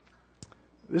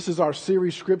This is our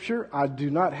series scripture. I do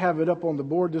not have it up on the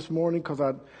board this morning because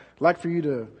I'd like for you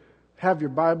to have your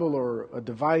Bible or a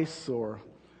device or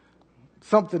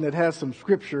something that has some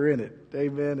scripture in it.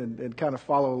 Amen. And kind of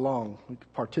follow along. You can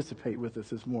participate with us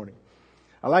this morning.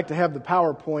 I like to have the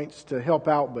PowerPoints to help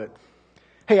out, but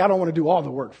hey, I don't want to do all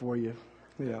the work for you.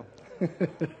 You know.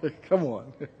 Come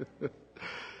on.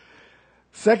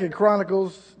 2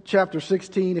 Chronicles chapter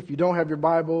 16. If you don't have your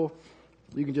Bible,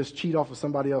 you can just cheat off of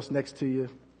somebody else next to you.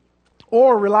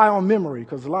 Or rely on memory,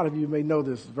 because a lot of you may know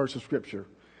this verse of Scripture.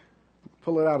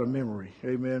 Pull it out of memory.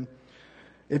 Amen.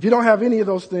 If you don't have any of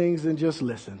those things, then just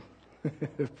listen.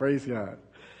 Praise God.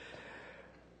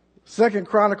 2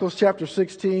 Chronicles chapter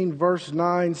 16, verse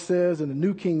 9 says in the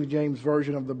New King James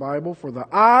Version of the Bible, "For the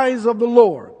eyes of the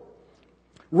Lord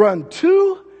run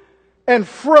to and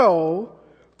fro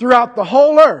throughout the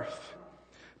whole earth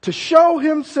to show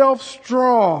himself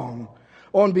strong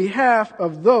on behalf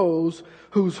of those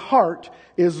whose heart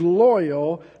is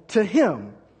loyal to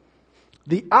him."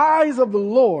 The eyes of the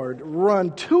Lord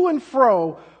run to and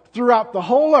fro throughout the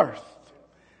whole earth.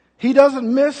 He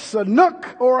doesn't miss a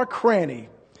nook or a cranny.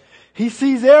 He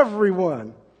sees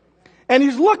everyone. And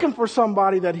he's looking for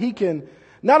somebody that he can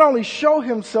not only show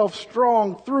himself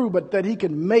strong through, but that he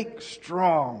can make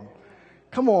strong.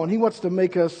 Come on, he wants to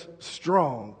make us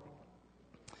strong.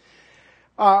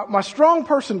 My strong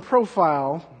person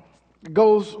profile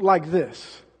goes like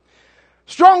this.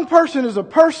 Strong person is a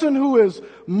person who is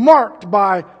marked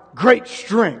by great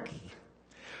strength,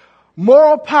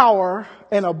 moral power,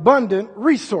 and abundant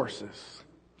resources.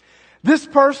 This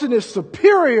person is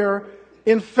superior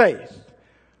in faith.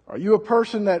 Are you a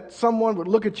person that someone would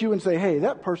look at you and say, hey,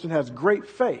 that person has great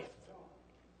faith?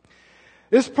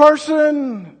 This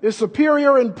person is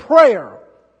superior in prayer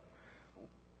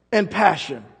and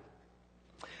passion.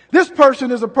 This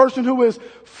person is a person who is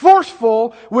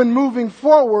forceful when moving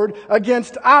forward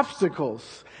against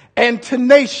obstacles and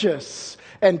tenacious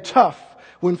and tough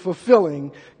when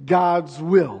fulfilling God's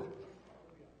will.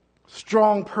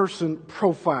 Strong person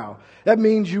profile. That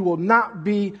means you will not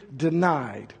be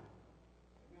denied.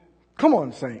 Come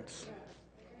on, saints.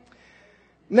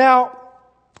 Now,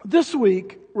 this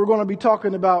week, we're going to be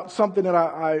talking about something that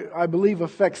I believe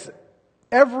affects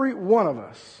every one of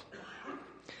us.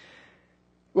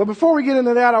 Well, before we get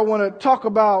into that, I want to talk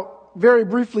about very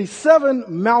briefly 7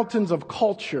 mountains of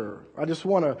culture. I just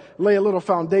want to lay a little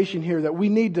foundation here that we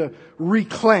need to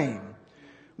reclaim.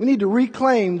 We need to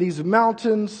reclaim these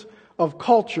mountains of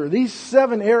culture. These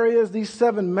 7 areas, these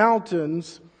 7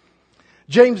 mountains.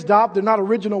 James Dobson, they're not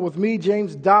original with me.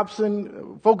 James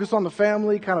Dobson, Focus on the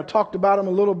Family, kind of talked about them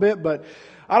a little bit, but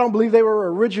I don't believe they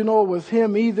were original with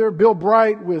him either. Bill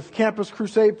Bright with Campus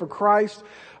Crusade for Christ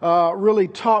really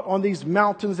taught on these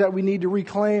mountains that we need to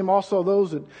reclaim. Also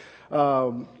those at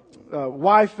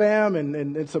YFAM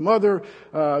and some other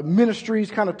ministries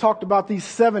kind of talked about these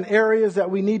 7 areas that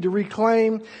we need to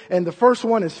reclaim. And the first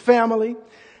one is family.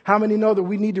 How many know that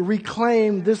we need to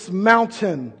reclaim this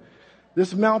mountain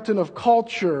of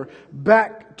culture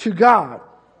back to God?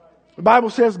 The Bible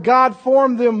says God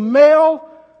formed them male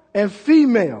and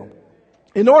female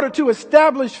in order to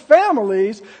establish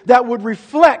families that would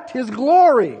reflect His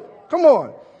glory. Come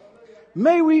on.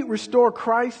 May we restore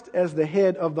Christ as the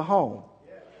head of the home.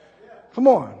 Come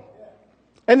on.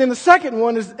 And then the second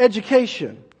one is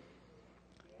education.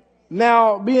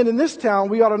 Now, being in this town,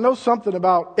 we ought to know something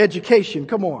about education.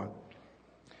 Come on.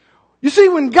 You see,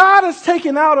 when God is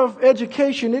taken out of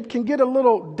education, it can get a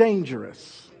little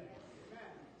dangerous.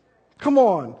 Come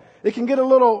on. It can get a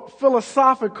little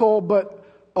philosophical, but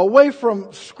away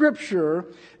from Scripture,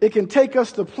 it can take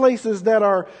us to places that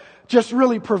are just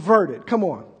really perverted. Come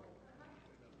on.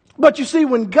 But you see,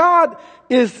 when God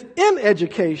is in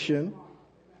education,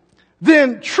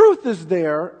 then truth is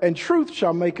there, and truth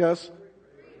shall make us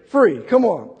free. Come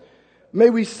on.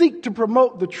 May we seek to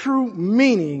promote the true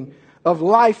meaning of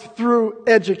life through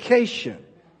education.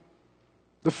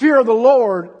 The fear of the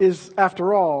Lord is,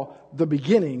 after all, the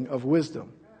beginning of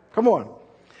wisdom. Come on.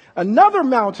 Another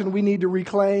mountain we need to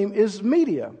reclaim is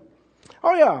media.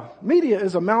 Oh yeah, media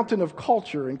is a mountain of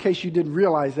culture, in case you didn't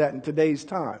realize that in today's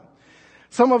time.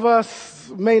 Some of us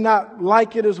may not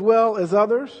like it as well as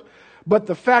others, but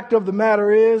the fact of the matter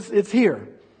is, it's here.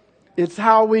 It's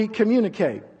how we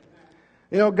communicate.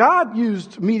 You know, God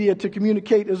used media to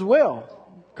communicate as well.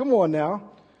 Come on now.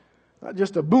 Not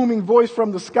just a booming voice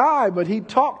from the sky, but He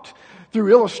talked through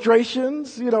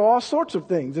illustrations, all sorts of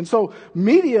things. And so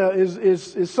media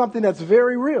is something that's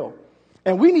very real.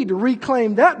 And we need to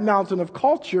reclaim that mountain of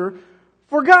culture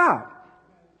for God.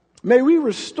 May we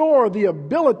restore the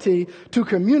ability to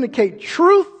communicate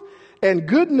truth and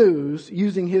good news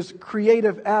using his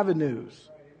creative avenues.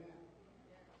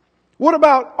 What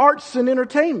about arts and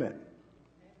entertainment?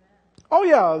 Oh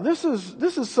yeah, this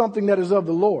is something that is of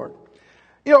the Lord.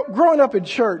 You know, growing up in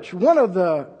church, one of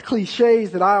the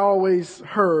cliches that I always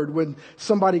heard when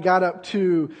somebody got up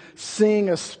to sing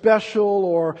a special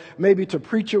or maybe to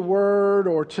preach a word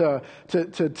or to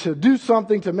do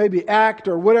something, to maybe act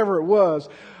or whatever it was,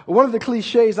 one of the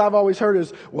cliches I've always heard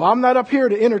is, well, I'm not up here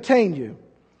to entertain you.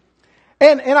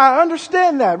 And I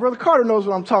understand that. Brother Carter knows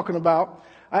what I'm talking about.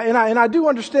 And I do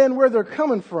understand where they're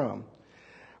coming from.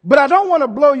 But I don't want to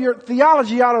blow your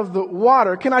theology out of the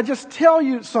water. Can I just tell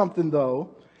you something,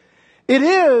 though? It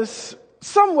is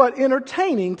somewhat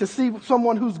entertaining to see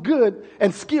someone who's good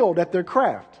and skilled at their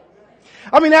craft.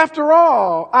 I mean, after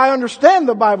all, I understand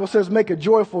the Bible says make a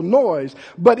joyful noise.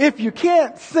 But if you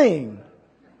can't sing,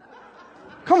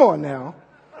 come on now.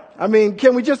 I mean,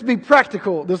 can we just be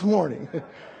practical this morning?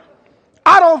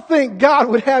 I don't think God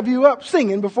would have you up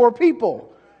singing before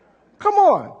people. Come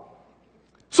on.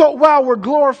 So while we're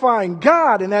glorifying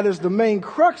God, and that is the main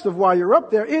crux of why you're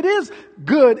up there, it is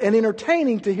good and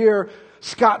entertaining to hear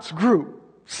Scott's group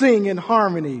sing in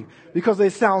harmony because they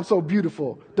sound so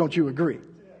beautiful. Don't you agree?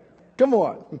 Come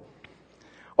on.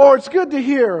 Or it's good to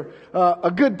hear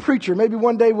a good preacher. Maybe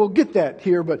one day we'll get that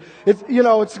here, but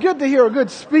it's good to hear a good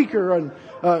speaker and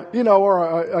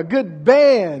or a good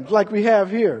band like we have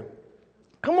here.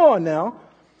 Come on now.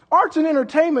 Arts and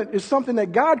entertainment is something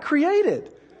that God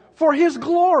created for his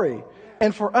glory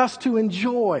and for us to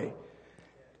enjoy.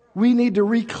 We need to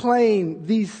reclaim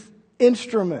these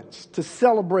instruments to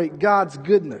celebrate God's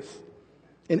goodness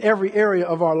in every area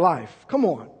of our life. Come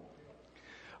on.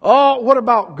 Oh, what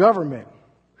about government?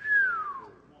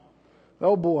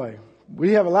 Oh boy,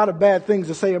 we have a lot of bad things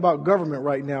to say about government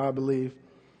right now, I believe.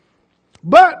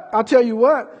 But I'll tell you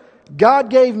what,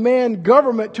 God gave man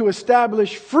government to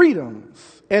establish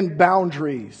freedoms and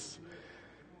boundaries.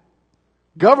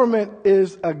 Government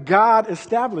is a God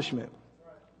establishment,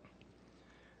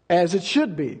 as it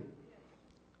should be.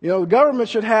 You know, the government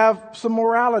should have some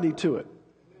morality to it.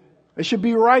 It should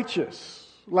be righteous,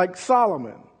 like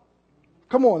Solomon.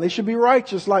 Come on, they should be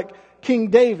righteous like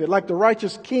King David, like the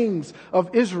righteous kings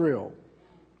of Israel.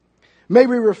 May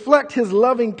we reflect his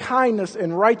loving kindness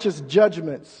and righteous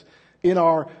judgments in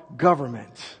our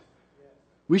government.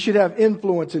 We should have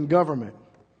influence in government.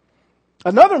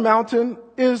 Another mountain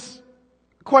is,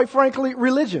 quite frankly,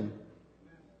 religion.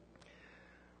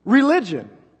 Religion.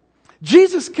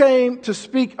 Jesus came to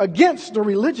speak against the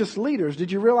religious leaders.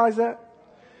 Did you realize that?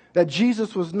 That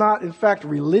Jesus was not, in fact,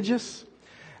 religious?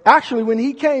 Actually, when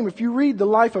he came, if you read the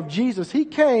life of Jesus, he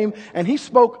came and he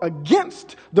spoke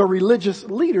against the religious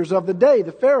leaders of the day,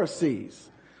 the Pharisees.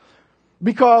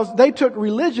 Because they took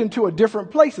religion to a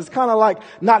different place. It's kind of like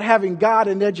not having God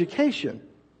in education.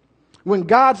 When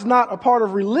God's not a part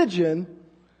of religion,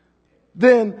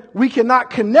 then we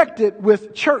cannot connect it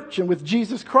with church and with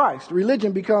Jesus Christ.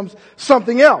 Religion becomes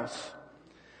something else.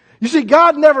 You see,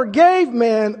 God never gave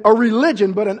man a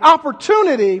religion, but an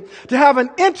opportunity to have an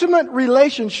intimate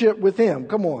relationship with him.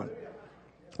 Come on.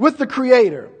 With the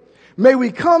Creator. May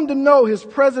we come to know his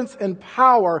presence and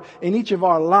power in each of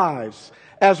our lives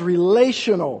as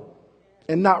relational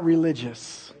and not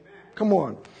religious. Come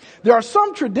on. There are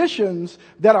some traditions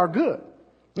that are good.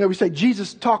 You know, we say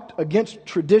Jesus talked against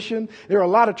tradition. There are a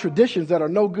lot of traditions that are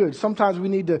no good. Sometimes we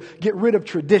need to get rid of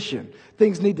tradition.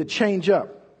 Things need to change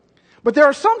up. But there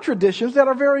are some traditions that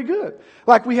are very good.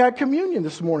 Like we had communion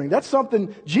this morning. That's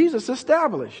something Jesus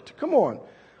established. Come on.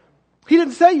 He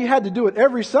didn't say you had to do it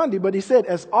every Sunday, but he said,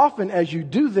 as often as you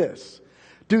do this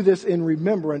in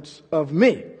remembrance of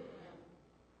me.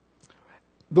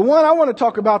 The one I want to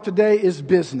talk about today is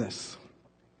business.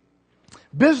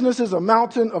 Business is a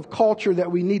mountain of culture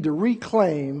that we need to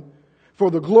reclaim for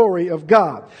the glory of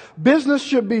God. Business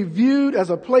should be viewed as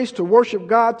a place to worship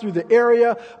God through the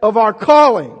area of our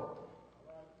calling.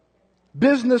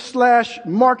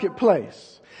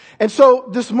 Business/marketplace. And so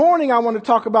this morning I want to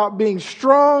talk about being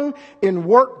strong in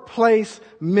workplace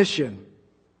mission.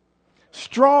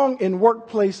 Strong in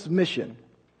workplace mission.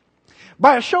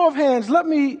 By a show of hands, let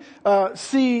me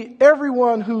see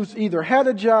everyone who's either had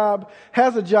a job,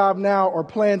 has a job now, or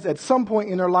plans at some point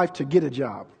in their life to get a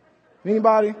job.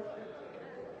 Anybody?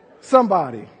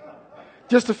 Somebody.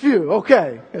 Just a few.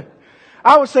 Okay.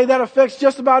 I would say that affects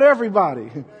just about everybody.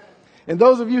 And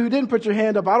those of you who didn't put your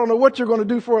hand up, I don't know what you're going to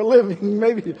do for a living.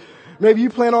 Maybe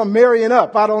you plan on marrying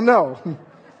up. I don't know.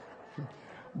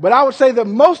 But I would say that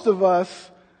most of us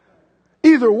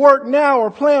either work now or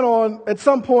plan on at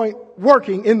some point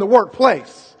working in the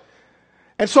workplace.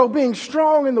 And so being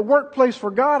strong in the workplace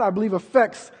for God, I believe,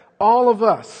 affects All of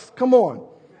us. Come on.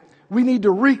 We need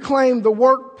to reclaim the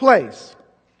workplace.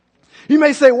 You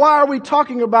may say, why are we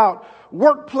talking about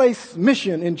workplace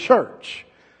mission in church?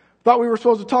 Thought we were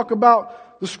supposed to talk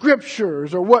about the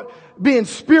scriptures or what being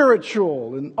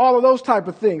spiritual and all of those type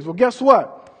of things. Well, guess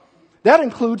what? That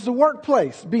includes the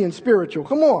workplace being spiritual.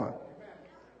 Come on.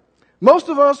 Most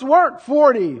of us work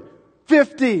 40,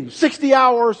 50, 60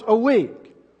 hours a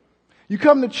week. You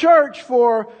come to church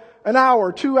for an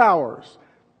hour, 2 hours,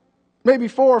 maybe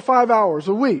 4 or 5 hours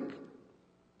a week.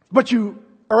 But you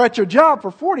are at your job for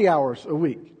 40 hours a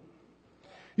week.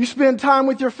 You spend time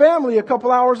with your family a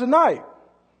couple hours a night.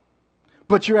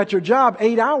 But you're at your job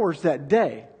 8 hours that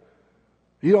day.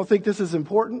 You don't think this is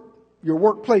important? Your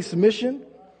workplace mission?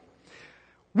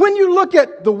 When you look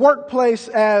at the workplace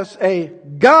as a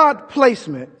God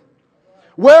placement,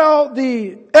 well,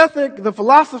 the ethic, the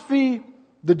philosophy,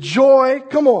 the joy,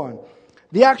 come on,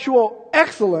 the actual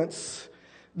excellence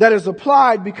that is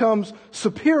applied becomes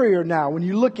superior now when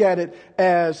you look at it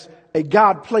as a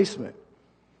God placement.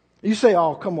 You say,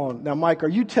 oh, come on. Now, Mike, are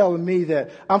you telling me that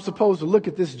I'm supposed to look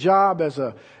at this job as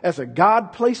a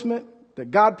God placement? That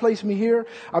God placed me here?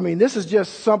 I mean, this is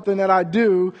just something that I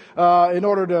do in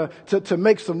order to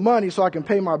make some money so I can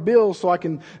pay my bills, so I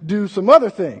can do some other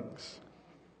things.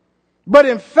 But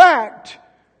in fact,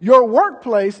 your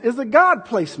workplace is a God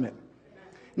placement.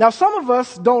 Now, some of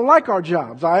us don't like our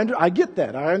jobs. I get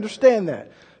that. I understand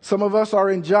that. Some of us are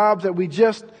in jobs that we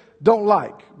just don't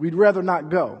like. We'd rather not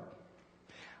go.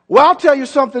 Well, I'll tell you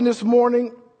something this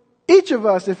morning. Each of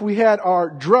us, if we had our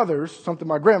druthers, something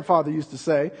my grandfather used to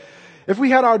say, if we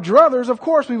had our druthers, of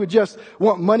course we would just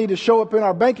want money to show up in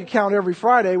our bank account every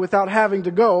Friday without having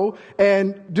to go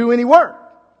and do any work.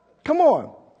 Come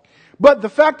on. But the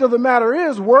fact of the matter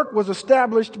is, work was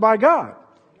established by God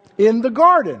in the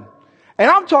garden. And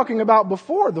I'm talking about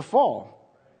before the fall.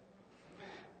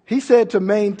 He said to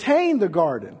maintain the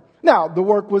garden. Now, the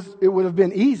work it would have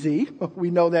been easy.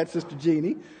 We know that, Sister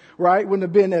Jeannie, right? Wouldn't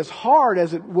have been as hard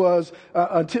as it was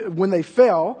until when they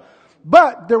fell.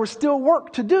 But there was still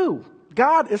work to do.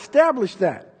 God established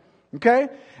that. Okay?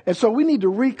 And so we need to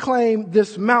reclaim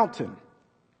this mountain.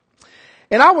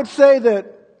 And I would say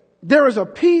that there is a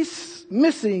piece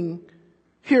missing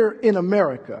here in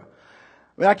America.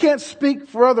 I mean, I can't speak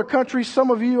for other countries.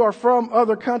 Some of you are from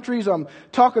other countries. I'm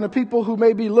talking to people who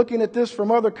may be looking at this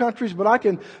from other countries, but I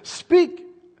can speak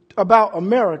about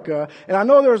America. And I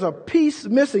know there's a piece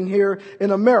missing here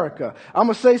in America. I'm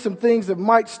going to say some things that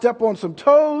might step on some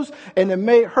toes and it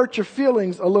may hurt your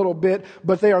feelings a little bit,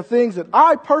 but they are things that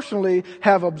I personally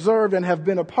have observed and have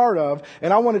been a part of.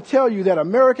 And I want to tell you that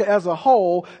America as a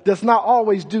whole does not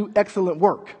always do excellent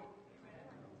work.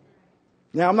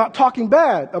 Now, I'm not talking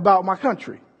bad about my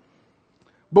country.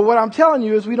 But what I'm telling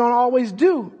you is we don't always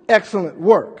do excellent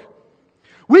work.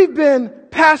 We've been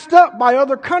passed up by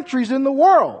other countries in the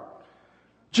world.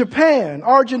 Japan,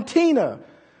 Argentina,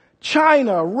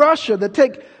 China, Russia, that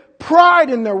take pride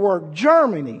in their work.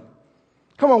 Germany.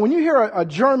 Come on, when you hear a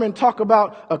German talk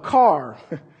about a car,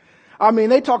 I mean,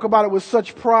 they talk about it with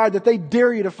such pride that they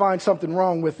dare you to find something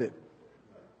wrong with it.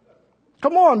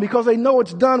 Come on, because they know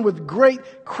it's done with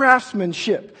great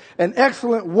craftsmanship and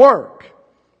excellent work.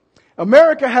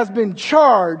 America has been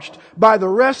charged by the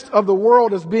rest of the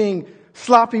world as being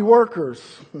sloppy workers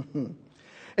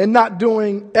and not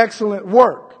doing excellent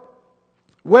work.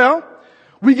 Well,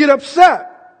 we get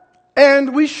upset,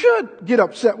 and we should get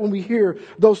upset when we hear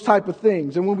those type of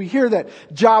things and when we hear that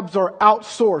jobs are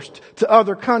outsourced to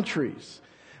other countries.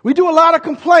 We do a lot of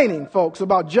complaining, folks,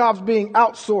 about jobs being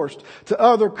outsourced to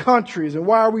other countries and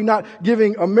why are we not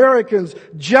giving Americans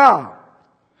jobs?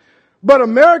 But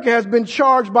America has been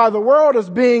charged by the world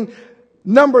as being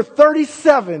number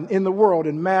 37 in the world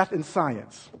in math and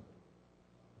science.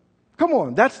 Come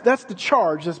on, that's the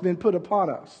charge that's been put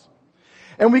upon us.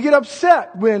 And we get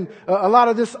upset when a lot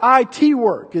of this IT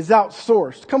work is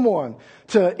outsourced. Come on,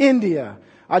 to India.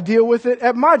 I deal with it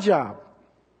at my job.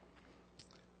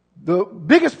 The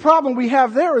biggest problem we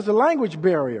have there is a language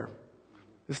barrier.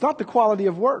 It's not the quality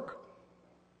of work.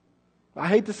 I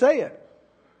hate to say it.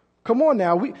 Come on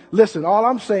now. Listen, all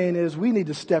I'm saying is we need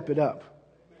to step it up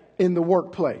in the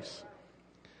workplace.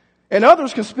 And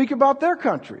others can speak about their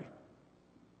country.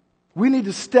 We need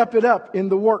to step it up in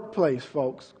the workplace,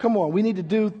 folks. Come on. We need to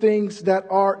do things that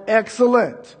are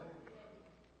excellent.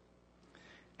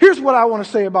 Here's what I want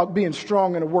to say about being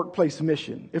strong in a workplace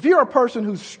mission. If you're a person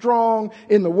who's strong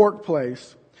in the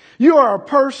workplace, you are a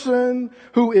person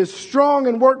who is strong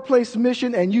in workplace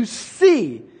mission and you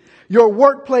see your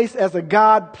workplace as a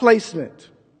God placement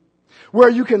where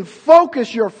you can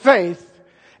focus your faith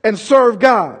and serve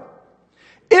God.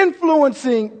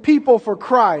 influencing people for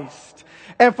Christ,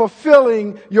 and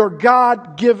fulfilling your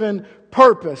God-given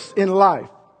purpose in life.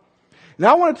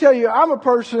 Now, I want to tell you, I'm a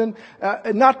person,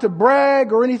 not to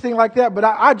brag or anything like that, but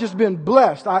I've just been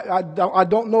blessed. I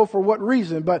don't know for what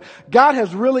reason, but God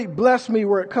has really blessed me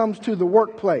where it comes to the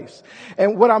workplace.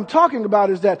 And what I'm talking about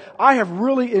is that I have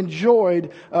really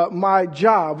enjoyed my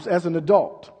jobs as an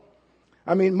adult.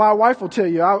 I mean, my wife will tell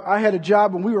you, I had a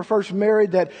job when we were first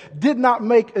married that did not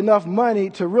make enough money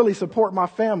to really support my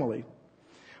family.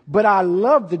 But I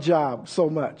loved the job so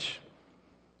much.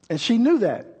 And she knew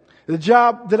that. The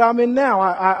job that I'm in now,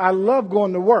 I love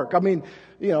going to work. I mean,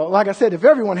 like I said, if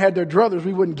everyone had their druthers,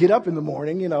 we wouldn't get up in the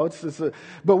morning.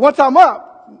 But once I'm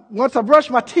up, once I brush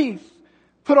my teeth,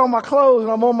 put on my clothes,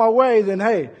 and I'm on my way, then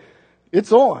hey,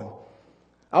 it's on.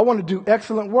 I want to do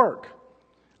excellent work.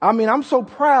 I mean, I'm so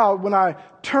proud when I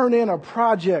turn in a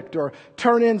project or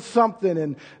turn in something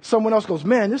and someone else goes,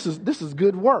 man, this is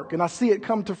good work. And I see it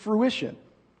come to fruition.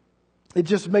 It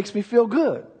just makes me feel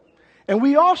good. And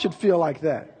we all should feel like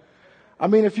that. I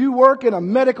mean, if you work in a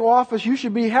medical office, you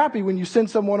should be happy when you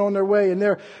send someone on their way and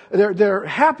they're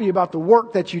happy about the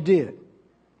work that you did.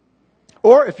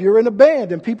 Or if you're in a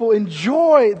band and people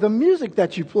enjoy the music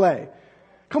that you play,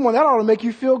 come on, that ought to make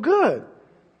you feel good.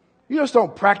 You just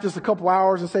don't practice a couple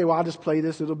hours and say, well, I'll just play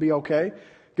this, it'll be okay.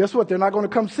 Guess what? They're not going to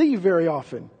come see you very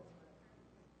often.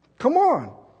 Come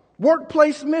on.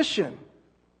 Workplace mission.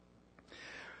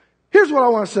 Here's what I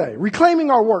want to say.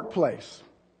 Reclaiming our workplace.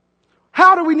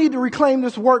 How do we need to reclaim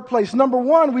this workplace? Number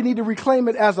one, we need to reclaim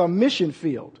it as a mission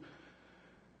field.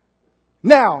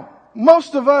 Now,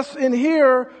 most of us in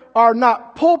here are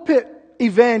not pulpit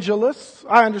evangelists.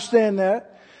 I understand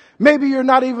that. Maybe you're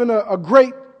not even a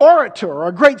great orator or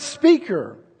a great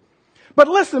speaker. But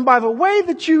listen, by the way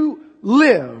that you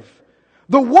live,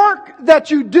 the work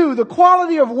that you do, the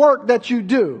quality of work that you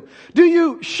do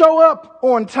you show up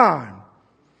on time?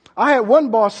 I had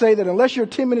one boss say that unless you're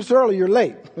 10 minutes early, you're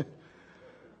late.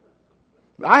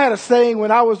 I had a saying when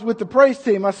I was with the praise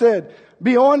team. I said,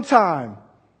 be on time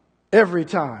every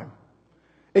time.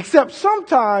 Except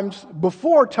sometimes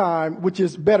before time, which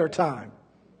is better time.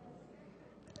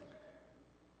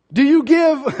 Do you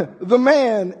give the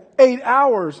man 8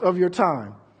 hours of your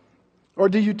time? Or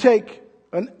do you take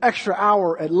an extra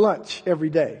hour at lunch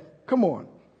every day? Come on.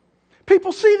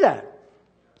 People see that.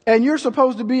 And you're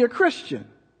supposed to be a Christian.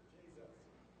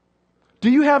 Do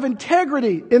you have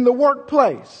integrity in the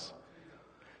workplace?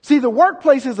 See, the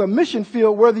workplace is a mission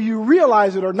field whether you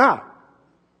realize it or not.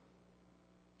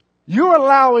 You're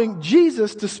allowing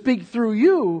Jesus to speak through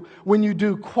you when you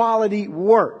do quality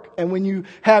work and when you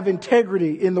have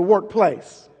integrity in the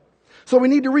workplace. So we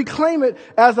need to reclaim it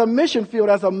as a mission field,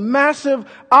 as a massive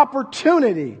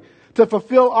opportunity to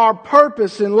fulfill our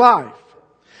purpose in life,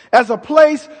 as a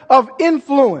place of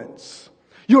influence.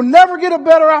 You'll never get a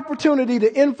better opportunity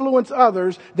to influence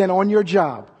others than on your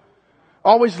job.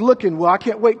 Always looking, well, I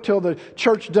can't wait till the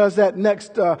church does that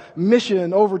next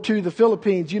mission over to the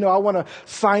Philippines. I want to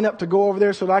sign up to go over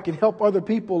there so that I can help other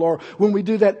people. Or when we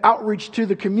do that outreach to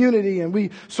the community and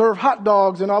we serve hot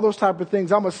dogs and all those type of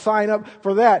things, I'm going to sign up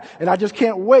for that. And I just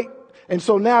can't wait. And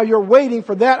so now you're waiting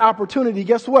for that opportunity.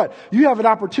 Guess what? You have an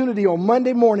opportunity on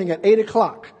Monday morning at 8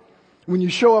 o'clock when you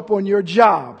show up on your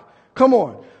job. Come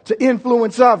on, to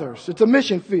influence others. It's a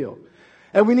mission field.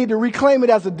 And we need to reclaim it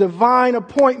as a divine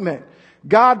appointment.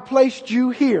 God placed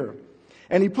you here,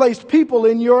 and He placed people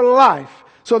in your life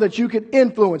so that you could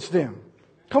influence them.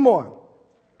 Come on.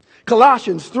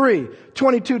 Colossians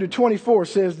 3:22-24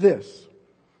 says this.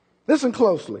 Listen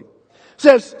closely. It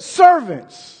says,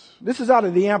 servants, this is out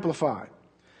of the Amplified,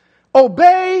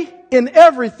 obey in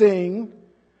everything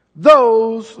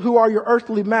those who are your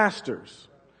earthly masters.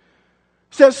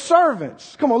 It says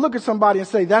servants. Come on, look at somebody and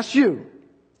say, that's you.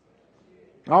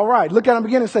 All right, look at them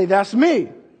again and say, that's me.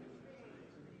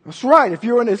 That's right. If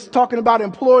you're in this talking about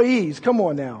employees, come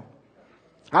on now.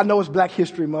 I know it's Black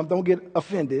History Month. Don't get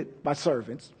offended by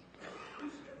servants.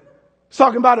 It's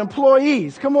talking about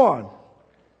employees. Come on.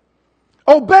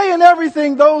 Obey in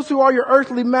everything those who are your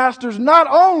earthly masters, not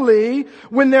only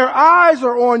when their eyes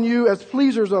are on you as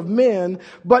pleasers of men,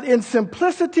 but in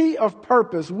simplicity of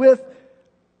purpose with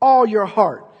all your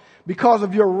heart, because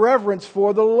of your reverence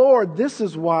for the Lord. This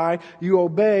is why you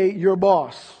obey your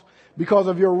boss. Because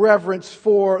of your reverence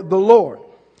for the Lord.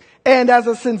 And as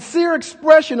a sincere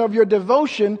expression of your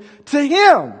devotion to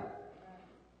Him.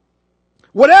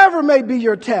 Whatever may be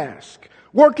your task,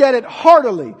 work at it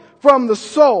heartily from the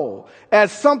soul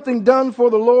as something done for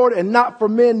the Lord and not for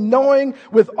men, knowing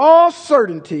with all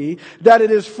certainty that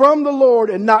it is from the Lord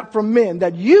and not from men,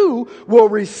 that you will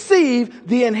receive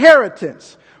the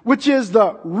inheritance. which is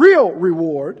the real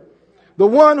reward. The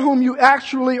one whom you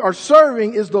actually are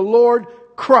serving is the Lord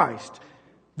Christ,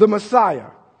 the Messiah.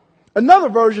 Another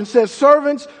version says,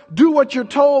 servants, do what you're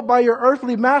told by your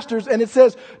earthly masters. And it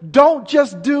says, don't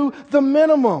just do the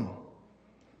minimum.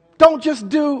 Don't just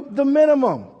do the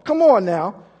minimum. Come on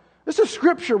now. This is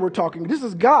scripture we're talking. This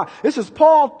is God. This is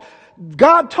Paul,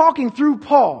 God talking through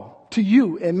Paul to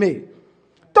you and me.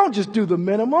 Don't just do the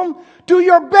minimum. Do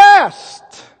your best.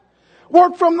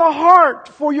 Work from the heart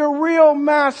for your real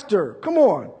master. Come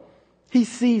on. He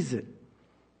sees it.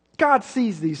 God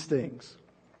sees these things.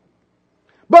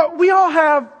 But we all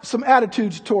have some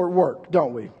attitudes toward work,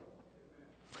 don't we?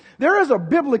 There is a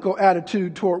biblical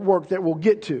attitude toward work that we'll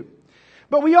get to.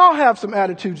 But we all have some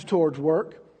attitudes towards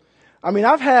work. I mean,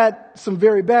 I've had some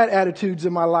very bad attitudes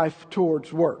in my life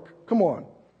towards work. Come on.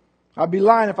 I'd be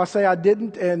lying if I say I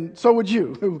didn't, and so would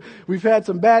you. We've had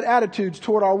some bad attitudes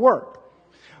toward our work.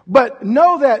 But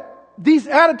know that these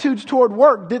attitudes toward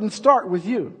work didn't start with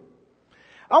you.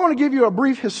 I want to give you a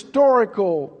brief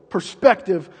historical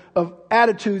perspective of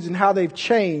attitudes and how they've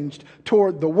changed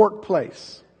toward the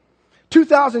workplace.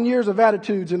 2,000 years of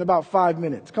attitudes in about 5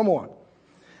 minutes. Come on.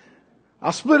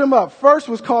 I'll split them up. First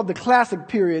was called the Classic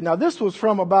Period. Now this was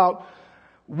from about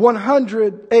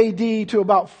 100 AD to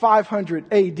about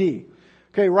 500 AD.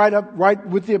 Okay, right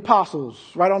with the apostles,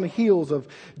 right on the heels of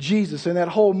Jesus and that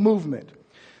whole movement.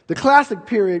 The Classic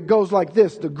Period goes like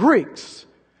this. The Greeks,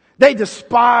 they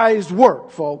despised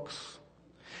work, folks.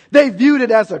 They viewed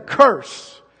it as a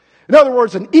curse. In other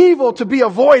words, an evil to be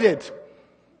avoided.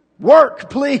 Work,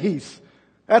 please.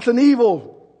 That's an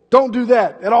evil. Don't do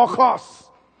that at all costs.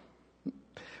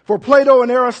 For Plato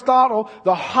and Aristotle,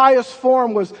 the highest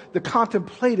form was the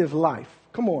contemplative life.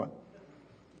 Come on.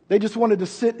 They just wanted to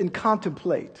sit and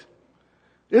contemplate.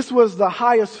 This was the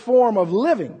highest form of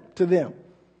living to them.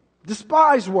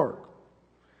 Despised work.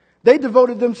 They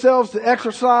devoted themselves to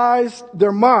exercise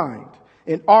their mind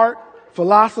in art,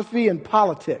 philosophy, and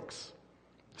politics.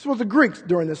 This was the Greeks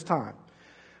during this time.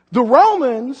 The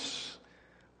Romans,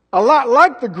 a lot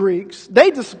like the Greeks, they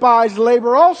despised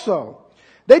labor also.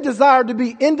 They desired to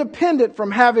be independent from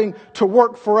having to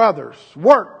work for others.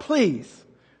 Work, please.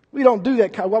 We don't do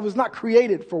that. Well, it was not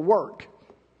created for work.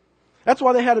 That's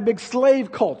why they had a big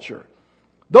slave culture.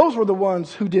 Those were the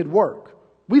ones who did work.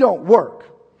 We don't work.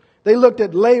 They looked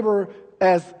at labor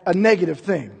as a negative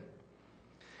thing.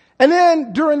 And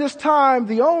then during this time,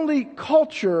 the only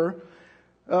culture,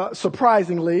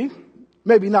 surprisingly,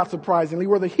 maybe not surprisingly,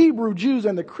 were the Hebrew Jews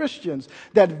and the Christians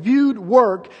that viewed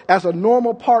work as a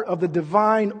normal part of the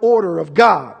divine order of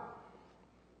God.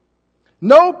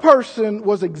 No person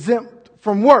was exempt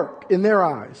from work in their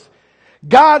eyes.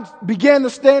 God began the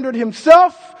standard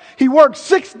himself. He worked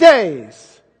 6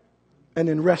 days and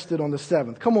then rested on the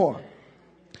seventh. Come on.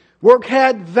 Work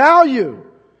had value,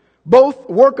 both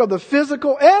work of the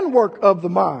physical and work of the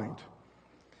mind.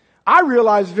 I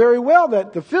realized very well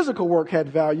that the physical work had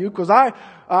value because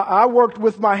I worked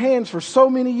with my hands for so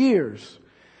many years.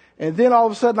 And then all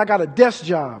of a sudden I got a desk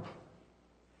job.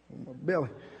 My belly.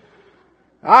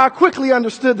 I quickly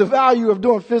understood the value of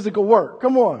doing physical work.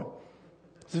 Come on.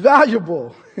 It's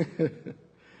valuable.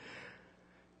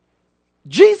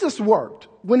 Jesus worked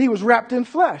when he was wrapped in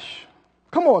flesh.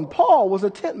 Come on, Paul was a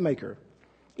tent maker.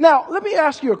 Now, let me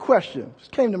ask you a question. This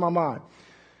came to my mind.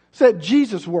 Said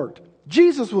Jesus worked.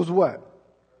 Jesus was what?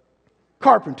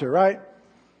 Carpenter, right?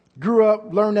 Grew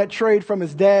up, learned that trade from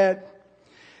his dad.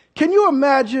 Can you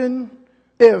imagine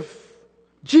if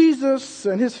Jesus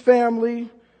and his family,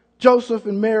 Joseph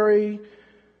and Mary,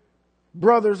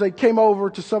 brothers, they came over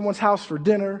to someone's house for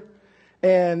dinner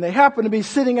and they happened to be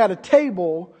sitting at a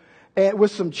table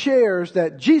with some chairs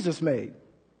that Jesus made,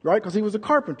 right? Because he was a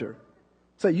carpenter.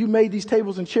 So you made these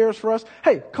tables and chairs for us.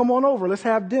 Hey, come on over. Let's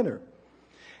have dinner.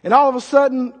 And all of a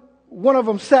sudden, one of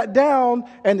them sat down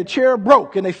and the chair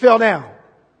broke and they fell down.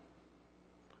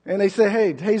 And they said,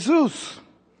 hey, Jesus,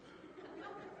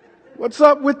 what's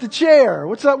up with the chair?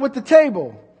 What's up with the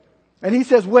table? And he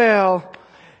says, well,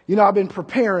 you know, I've been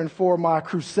preparing for my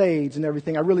crusades and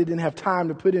everything. I really didn't have time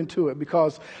to put into it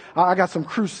because I got some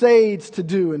crusades to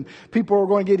do and people are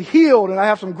going to get healed. And I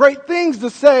have some great things to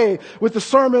say with the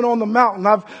Sermon on the Mountain.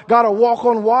 I've got to walk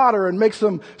on water and make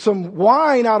some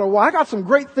wine out of wine. I got some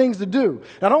great things to do.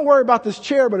 Now don't worry about this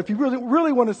chair, but if you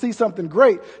really want to see something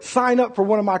great, sign up for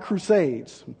one of my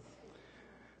crusades.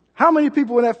 How many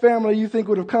people in that family you think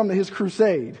would have come to his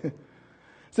crusade?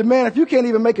 Said, man, if you can't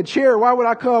even make a chair, why would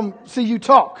I come see you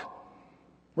talk?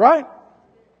 Right?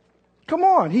 Come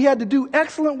on. He had to do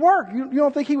excellent work. You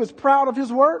don't think he was proud of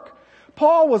his work?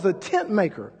 Paul was a tent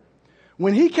maker.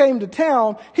 When he came to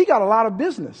town, he got a lot of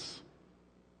business.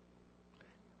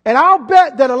 And I'll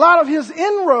bet that a lot of his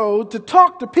inroad to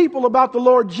talk to people about the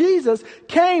Lord Jesus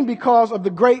came because of the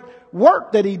great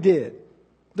work that he did,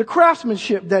 the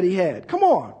craftsmanship that he had. Come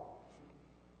on.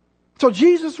 So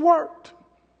Jesus worked.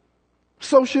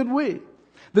 So should we.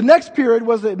 The next period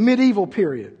was the medieval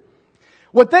period.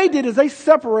 What they did is they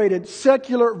separated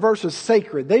secular versus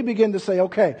sacred. They began to say,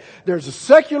 okay, there's a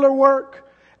secular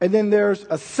work and then there's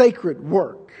a sacred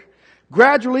work.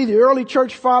 Gradually, the early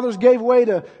church fathers gave way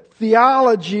to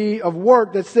theology of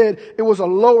work that said it was a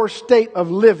lower state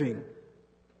of living.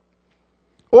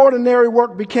 Ordinary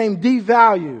work became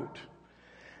devalued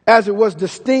as it was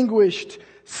distinguished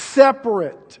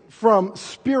separate from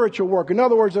spiritual work. In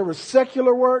other words, there was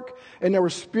secular work and there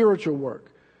was spiritual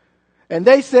work. And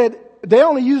they said they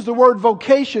only used the word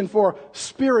vocation for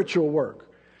spiritual work.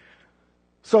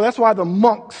 So that's why the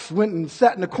monks went and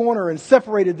sat in the corner and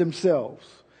separated themselves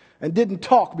and didn't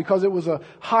talk, because it was a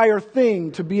higher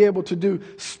thing to be able to do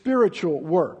spiritual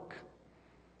work.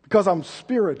 Because I'm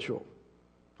spiritual.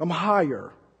 I'm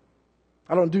higher.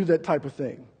 I don't do that type of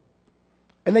thing.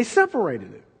 And they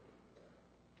separated it.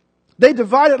 They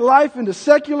divided life into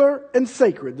secular and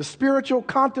sacred, the spiritual,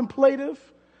 contemplative,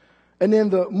 and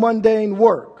then the mundane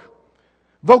work.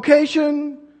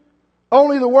 Vocation,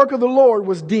 only the work of the Lord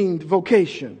was deemed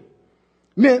vocation.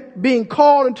 Meant being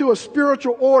called into a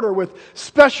spiritual order with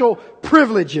special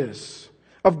privileges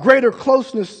of greater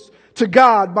closeness to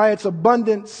God by its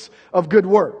abundance of good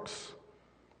works.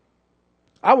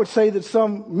 I would say that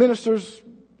some ministers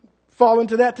fall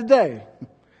into that today.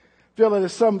 Feel that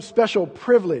it's some special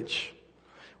privilege.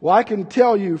 Well, I can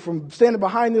tell you from standing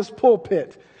behind this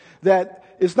pulpit that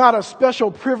it's not a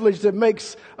special privilege that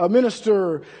makes a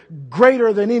minister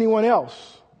greater than anyone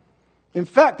else. In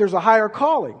fact, there's a higher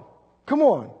calling. Come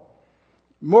on.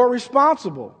 More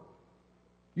responsible.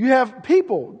 You have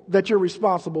people that you're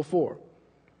responsible for.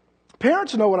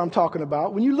 Parents know what I'm talking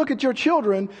about. When you look at your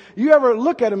children, you ever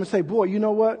look at them and say, boy, you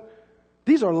know what?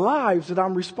 These are lives that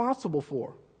I'm responsible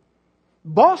for.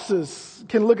 Bosses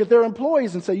can look at their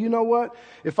employees and say, you know what?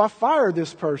 If I fire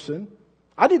this person,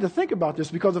 I need to think about this,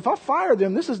 because if I fire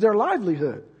them, this is their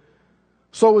livelihood.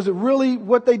 So is it really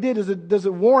what they did? Does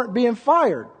it warrant being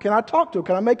fired? Can I talk to them?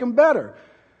 Can I make them better?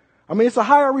 I mean, it's a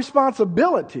higher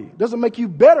responsibility. It doesn't make you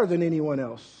better than anyone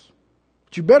else.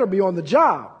 But you better be on the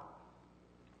job.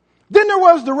 Then there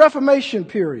was the Reformation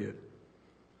period.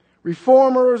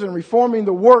 Reformers and reforming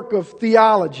the work of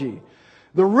theology.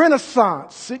 The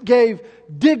Renaissance, it gave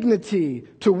dignity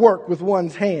to work with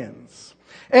one's hands.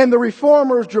 And the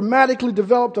reformers dramatically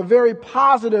developed a very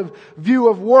positive view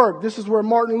of work. This is where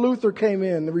Martin Luther came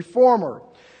in, the reformer.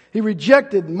 He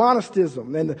rejected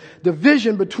monasticism and the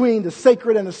division between the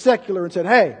sacred and the secular and said,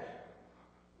 hey,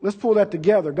 let's pull that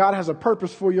together. God has a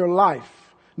purpose for your life,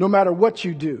 no matter what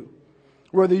you do.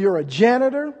 Whether you're a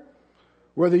janitor,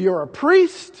 whether you're a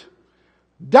priest,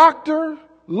 doctor,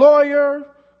 lawyer,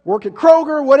 work at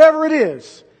Kroger, whatever it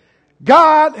is,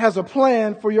 God has a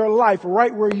plan for your life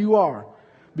right where you are,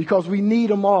 because we need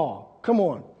them all. Come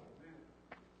on.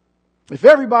 If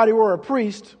everybody were a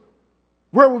priest,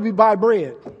 where would we buy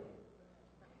bread?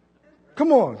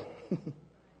 Come on.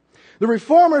 The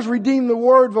reformers redeemed the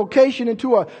word vocation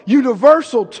into a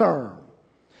universal term,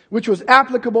 which was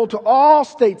applicable to all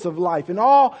states of life and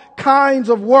all kinds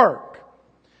of work.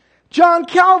 John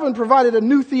Calvin provided a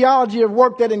new theology of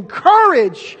work that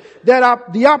encouraged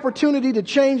the opportunity to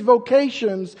change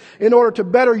vocations in order to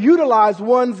better utilize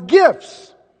one's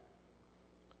gifts,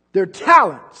 their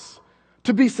talents,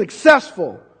 to be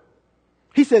successful.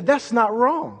 He said, that's not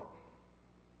wrong.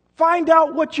 Find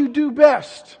out what you do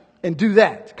best and do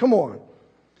that. Come on.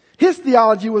 His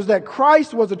theology was that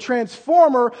Christ was a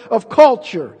transformer of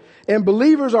culture, and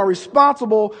believers are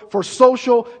responsible for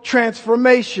social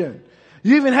transformation.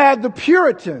 You even had the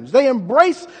Puritans. They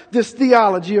embraced this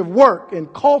theology of work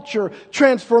and culture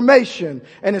transformation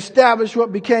and established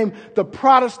what became the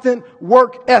Protestant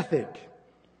work ethic.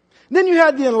 Then you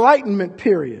had the Enlightenment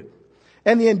period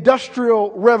and the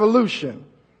Industrial Revolution.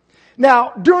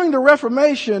 Now, during the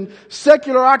Reformation,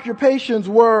 secular occupations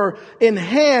were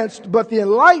enhanced, but the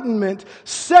Enlightenment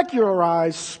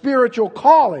secularized spiritual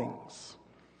callings.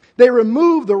 They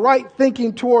removed the right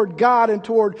thinking toward God and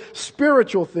toward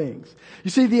spiritual things.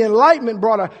 You see, the Enlightenment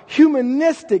brought a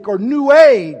humanistic or New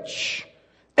Age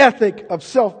ethic of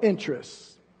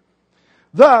self-interest,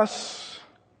 thus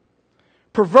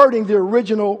perverting the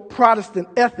original Protestant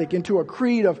ethic into a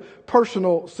creed of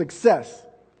personal success.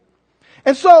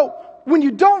 And so, when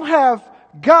you don't have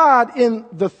God in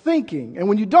the thinking, and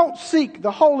when you don't seek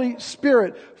the Holy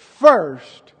Spirit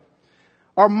first,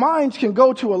 our minds can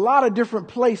go to a lot of different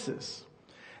places.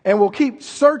 And we'll keep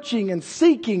searching and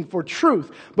seeking for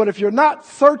truth. But if you're not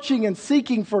searching and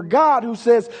seeking for God, who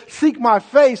says, seek my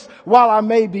face while I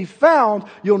may be found,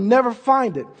 you'll never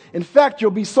find it. In fact,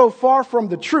 you'll be so far from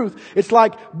the truth, it's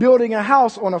like building a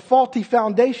house on a faulty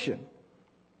foundation.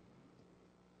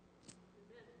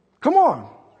 Come on.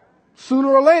 Sooner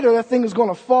or later, that thing is going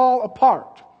to fall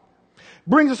apart.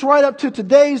 Brings us right up to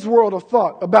today's world of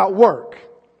thought about work.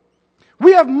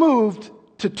 We have moved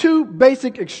to two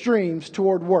basic extremes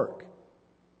toward work.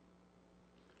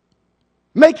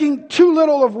 Making too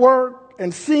little of work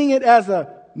and seeing it as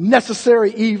a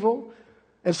necessary evil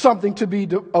and something to be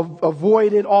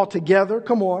avoided altogether.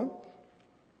 Come on.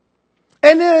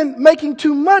 And then making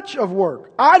too much of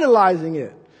work, idolizing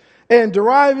it, and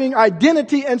deriving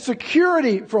identity and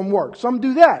security from work. Some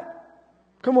do that.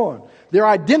 Come on. Their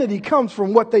identity comes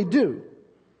from what they do.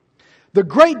 The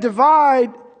great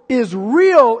divide is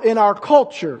real in our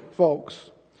culture, folks.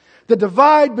 The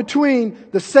divide between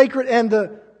the sacred and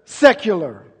the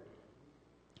secular.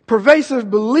 Pervasive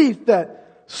belief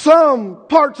that some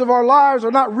parts of our lives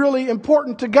are not really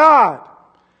important to God.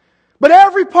 But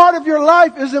every part of your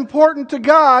life is important to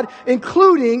God,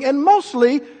 including and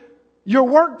mostly your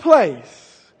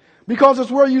workplace. Because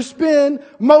it's where you spend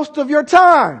most of your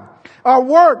time. Our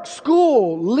work,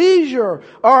 school, leisure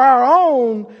are our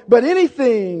own, but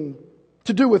anything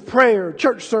to do with prayer,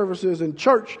 church services, and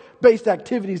church-based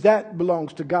activities, that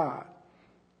belongs to God.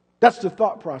 That's the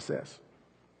thought process.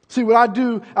 See, what I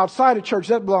do outside of church,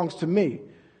 that belongs to me.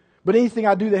 But anything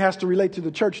I do that has to relate to the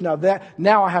church,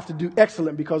 now I have to do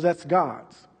excellent because that's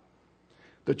God's.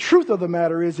 The truth of the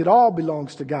matter is it all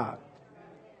belongs to God.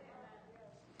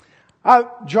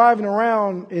 Driving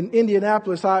around in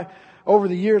Indianapolis, over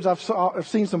the years, I've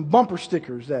seen some bumper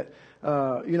stickers that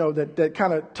that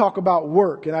kind of talk about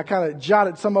work, and I kind of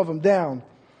jotted some of them down.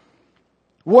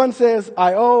 One says,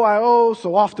 I owe,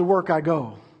 so off to work I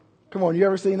go. Come on, you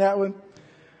ever seen that one?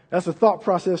 That's a thought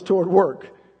process toward work.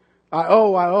 I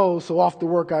owe, so off to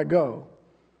work I go.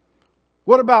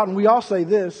 What about, and we all say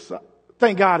this,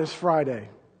 thank God it's Friday.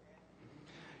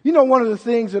 You know, one of the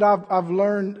things that I've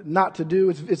learned not to do,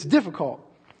 it's difficult,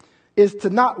 is to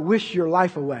not wish your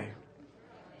life away.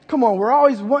 Come on, we're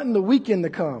always wanting the weekend to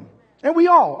come. And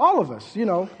all of us,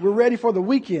 we're ready for the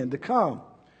weekend to come.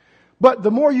 But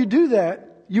the more you do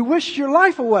that, you wish your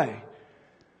life away.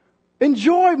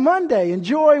 Enjoy Monday,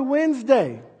 enjoy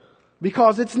Wednesday,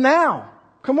 because it's now.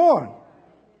 Come on.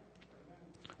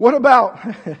 What about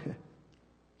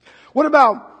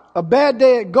a bad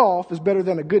day at golf is better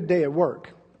than a good day at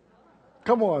work?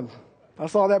 Come on. I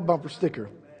saw that bumper sticker.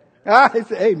 I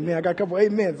said, amen. I got a couple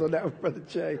amens on that one, Brother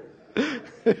Che.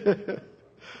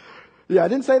 Yeah, I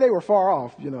didn't say they were far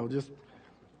off, just.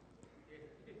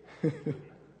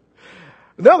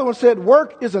 The other one said,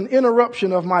 work is an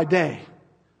interruption of my day.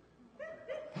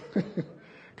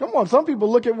 Come on, some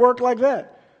people look at work like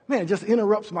that. Man, it just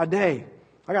interrupts my day.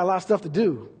 I got a lot of stuff to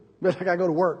do, but I got to go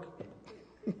to work.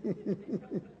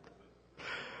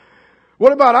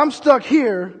 What about I'm stuck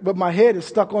here, but my head is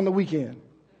stuck on the weekend?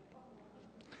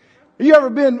 You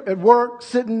ever been at work,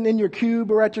 sitting in your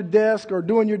cube or at your desk or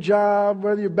doing your job,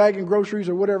 whether you're bagging groceries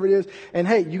or whatever it is, and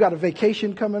hey, you got a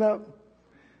vacation coming up?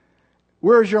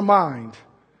 Where's your mind?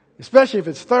 Especially if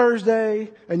it's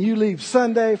Thursday and you leave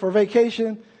Sunday for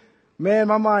vacation. Man,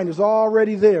 my mind is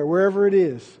already there, wherever it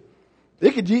is.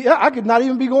 I could not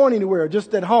even be going anywhere,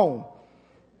 just at home.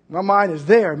 My mind is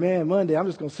there, man. Monday, I'm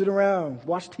just going to sit around,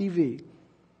 watch TV.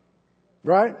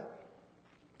 Right?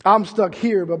 I'm stuck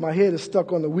here, but my head is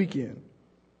stuck on the weekend.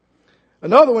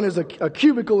 Another one is a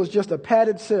cubicle is just a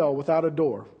padded cell without a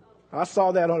door. I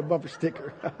saw that on a bumper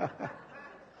sticker.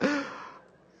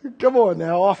 Come on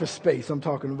now, office space I'm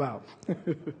talking about.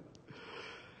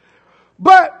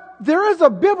 But there is a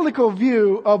biblical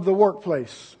view of the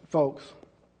workplace, folks.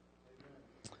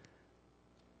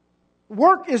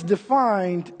 Work is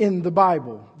defined in the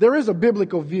Bible. There is a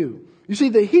biblical view. You see,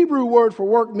 the Hebrew word for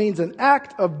work means an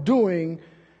act of doing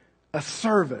a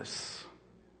service.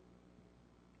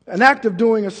 An act of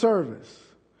doing a service.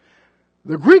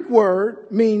 The Greek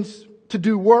word means to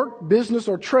do work, business,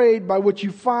 or trade by which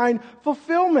you find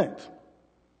fulfillment.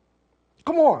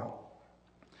 Come on.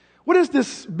 What is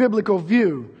this biblical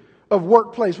view of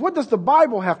workplace? What does the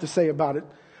Bible have to say about it?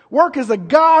 Work is a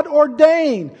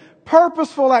God-ordained,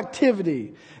 purposeful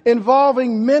activity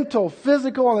involving mental,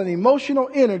 physical, and emotional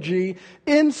energy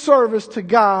in service to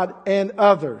God and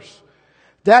others.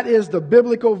 That is the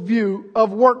biblical view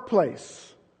of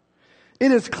workplace.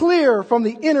 It is clear from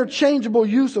the interchangeable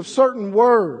use of certain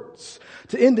words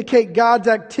to indicate God's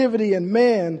activity in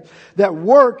man that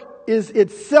work is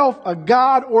itself a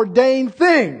God-ordained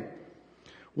thing.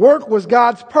 Work was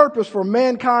God's purpose for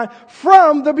mankind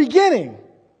from the beginning.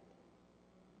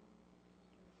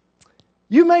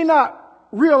 You may not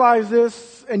realize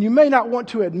this, and you may not want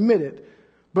to admit it,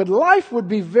 but life would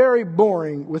be very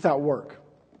boring without work.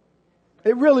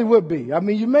 It really would be. I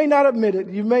mean, you may not admit it.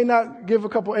 You may not give a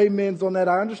couple amens on that.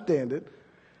 I understand it.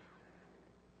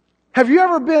 Have you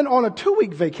ever been on a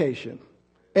 2-week vacation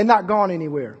and not gone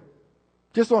anywhere?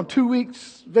 Just on 2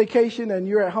 weeks vacation and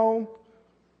you're at home,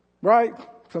 right?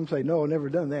 Some say, no, I've never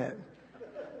done that.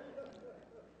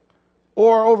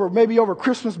 Or maybe over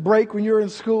Christmas break when you're in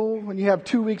school and you have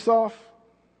 2 weeks off.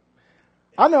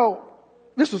 I know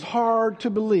this is hard to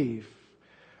believe,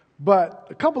 but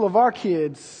a couple of our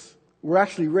kids were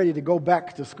actually ready to go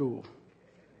back to school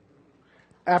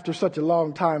after such a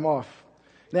long time off.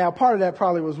 Now, part of that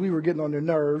probably was we were getting on their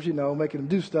nerves, making them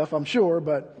do stuff, I'm sure,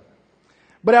 but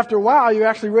after a while, you're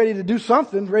actually ready to do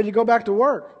something, ready to go back to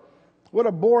work. What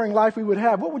a boring life we would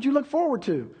have. What would you look forward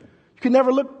to? You could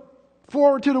never look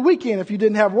forward to the weekend if you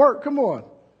didn't have work. Come on.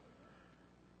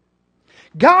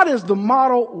 God is the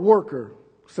model worker,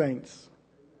 saints.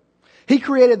 He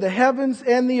created the heavens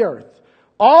and the earth.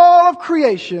 All of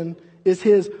creation is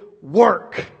His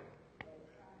work.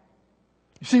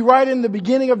 You see, right in the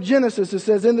beginning of Genesis, it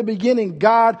says, in the beginning,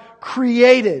 God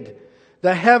created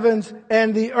the heavens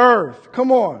and the earth.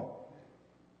 Come on.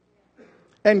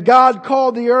 And God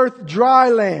called the earth dry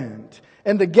land,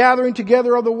 and the gathering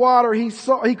together of the water He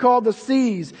called the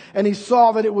seas, and He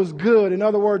saw that it was good. In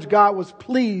other words, God was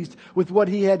pleased with what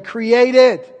He had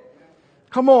created.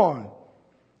 Come on.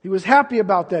 He was happy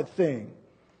about that thing.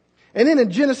 And then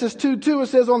in Genesis 2:2 it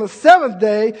says, on the seventh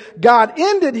day, God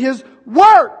ended His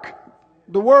work.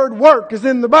 The word work is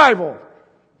in the Bible.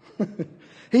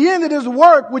 He ended His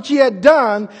work which He had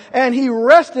done, and He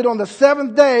rested on the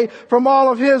seventh day from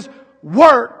all of His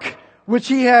work which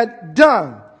He had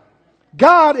done.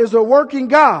 God is a working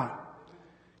God.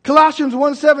 Colossians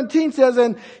 1:17 says,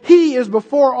 and He is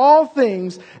before all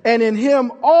things, and in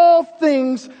Him all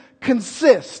things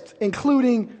consist,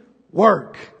 including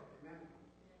work.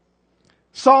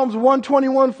 Psalms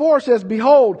 121:4 says,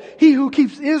 behold, He who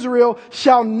keeps Israel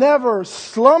shall never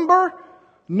slumber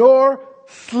nor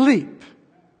sleep.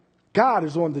 God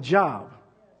is on the job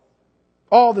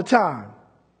all the time.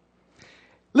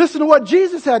 Listen to what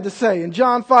Jesus had to say in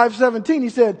John 5:17. He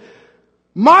said,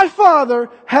 my Father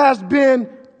has been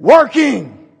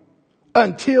working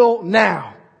until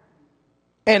now,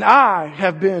 and I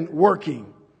have been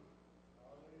working.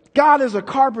 God is a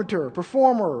carpenter,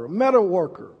 performer, metal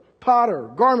worker, potter,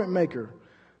 garment maker,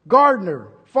 gardener,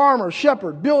 farmer,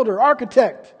 shepherd, builder,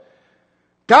 architect.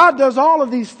 God does all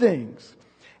of these things.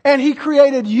 And He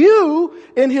created you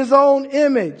in His own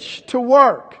image to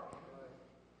work.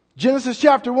 Genesis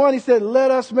chapter 1, He said,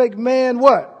 let us make man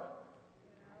what?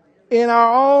 In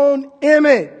our own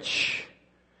image.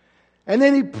 And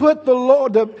then He put the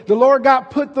Lord God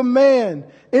put the man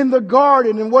in the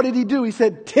garden. And what did He do? He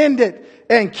said, tend it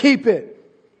and keep it.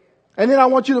 And then I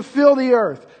want you to fill the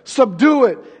earth, subdue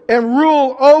it, and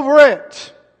rule over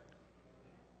it.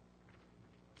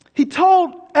 He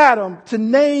told Adam to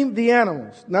name the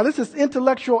animals. Now this is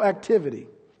intellectual activity.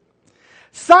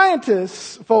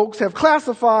 Scientists, folks, have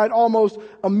classified almost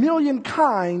 1 million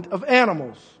kinds of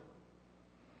animals.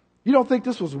 You don't think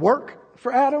this was work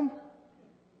for Adam?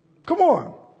 Come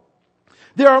on.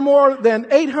 There are more than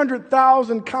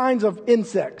 800,000 kinds of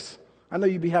insects. I know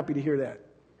you'd be happy to hear that.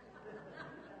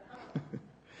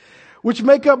 Which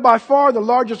make up by far the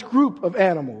largest group of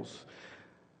animals.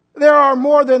 There are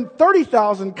more than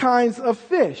 30,000 kinds of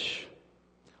fish,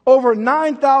 over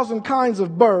 9,000 kinds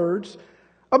of birds,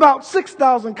 about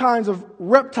 6,000 kinds of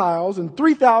reptiles, and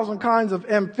 3,000 kinds of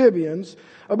amphibians,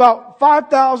 about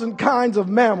 5,000 kinds of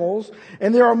mammals,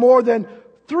 and there are more than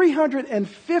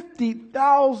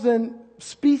 350,000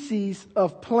 species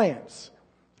of plants,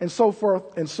 and so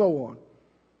forth and so on.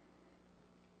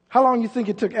 How long do you think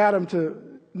it took Adam to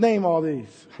name all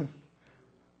these?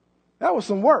 That was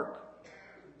some work.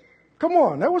 Come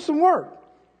on, that was some work.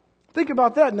 Think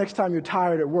about that next time you're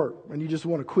tired at work and you just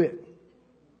want to quit.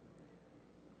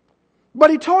 But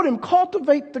He told him,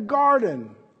 cultivate the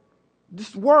garden.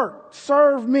 Just work,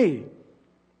 serve me.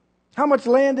 How much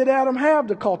land did Adam have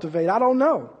to cultivate? I don't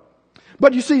know.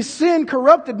 But you see, sin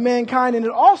corrupted mankind, and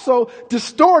it also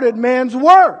distorted man's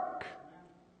work.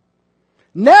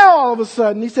 Now all of a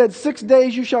sudden, He said, 6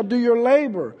 days you shall do your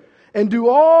labor and do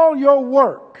all your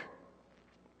work.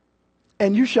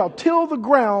 And you shall till the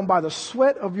ground by the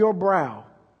sweat of your brow.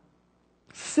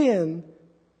 Sin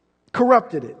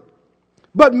corrupted it.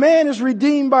 But man is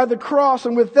redeemed by the cross,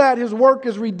 and with that his work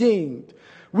is redeemed.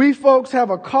 We folks have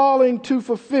a calling to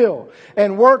fulfill,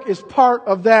 and work is part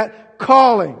of that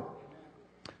calling.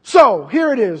 So,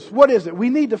 here it is. What is it? We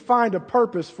need to find a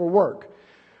purpose for work.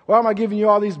 Why am I giving you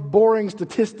all these boring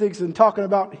statistics and talking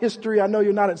about history? I know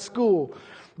you're not at school.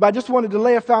 But I just wanted to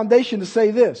lay a foundation to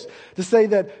say this. To say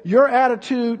that your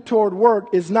attitude toward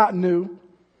work is not new.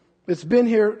 It's been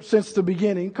here since the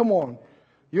beginning. Come on.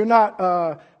 You're not,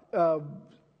 I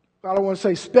don't want to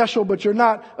say special, but you're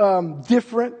not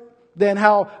different than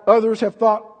how others have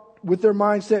thought with their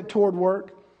mindset toward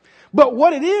work. But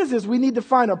what it is we need to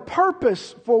find a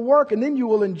purpose for work, and then you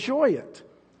will enjoy it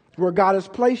where God has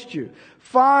placed you.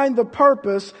 Find the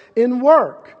purpose in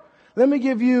work. Let me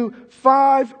give you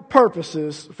 5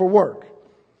 purposes for work.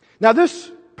 Now,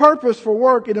 this purpose for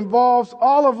work, it involves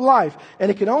all of life,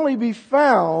 and it can only be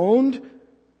found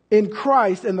in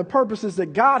Christ and the purposes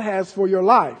that God has for your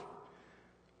life.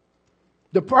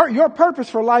 Your purpose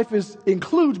for life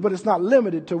includes, but it's not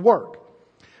limited to work.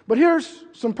 But here's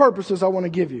some purposes I want to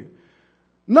give you.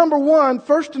 Number 1,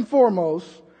 first and foremost,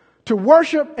 to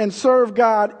worship and serve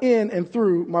God in and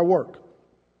through my work.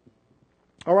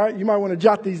 All right, you might want to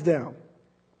jot these down.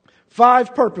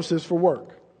 5 purposes for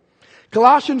work.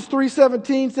 Colossians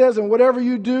 3:17 says, and whatever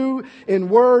you do in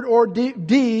word or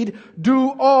deed,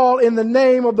 do all in the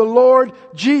name of the Lord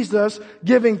Jesus,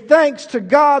 giving thanks to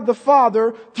God the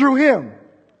Father through Him.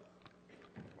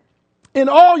 In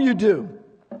all you do,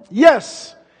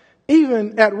 yes,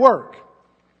 even at work.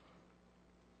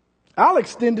 I'll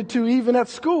extend it to even at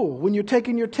school, when you're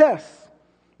taking your tests,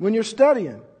 when you're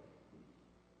studying.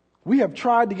 We have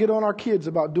tried to get on our kids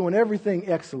about doing everything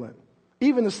excellent,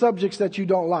 even the subjects that you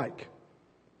don't like.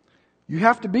 You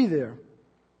have to be there.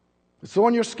 It's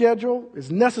on your schedule. It's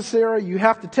necessary. You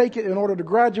have to take it in order to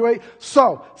graduate.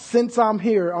 So, since I'm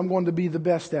here, I'm going to be the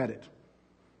best at it.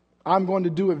 I'm going to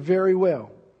do it very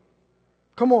well.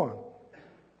 Come on.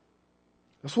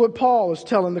 That's what Paul is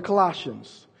telling the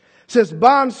Colossians. It says,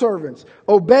 bondservants,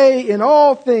 obey in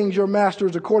all things your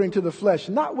masters according to the flesh,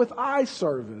 not with eye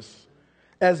service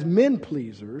as men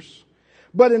pleasers,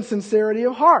 but in sincerity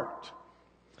of heart.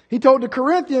 He told the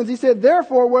Corinthians, he said,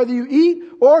 therefore, whether you eat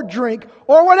or drink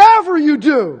or whatever you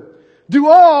do, do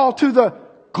all to the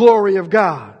glory of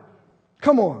God.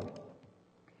 Come on.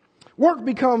 Work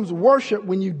becomes worship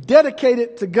when you dedicate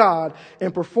it to God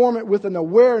and perform it with an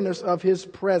awareness of His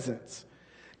presence.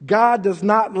 God does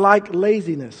not like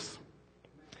laziness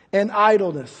and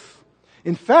idleness.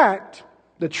 In fact,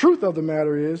 the truth of the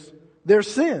matter is, they're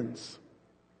sins.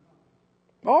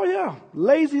 Oh yeah,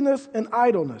 laziness and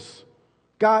idleness.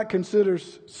 God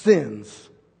considers sins.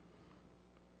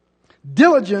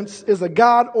 Diligence is a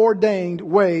God-ordained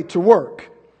way to work.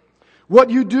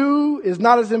 What you do is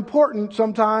not as important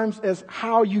sometimes as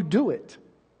how you do it.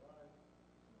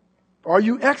 Are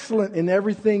you excellent in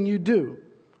everything you do?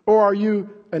 Or are you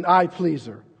an eye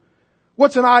pleaser?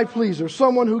 What's an eye pleaser?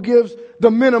 Someone who gives the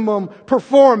minimum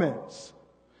performance,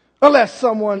 unless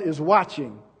someone is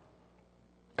watching.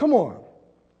 Come on.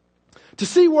 To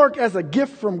see work as a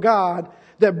gift from God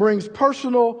that brings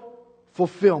personal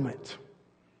fulfillment.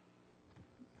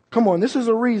 Come on, this is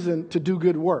a reason to do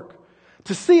good work.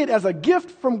 To see it as a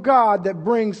gift from God that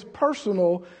brings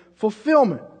personal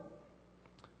fulfillment.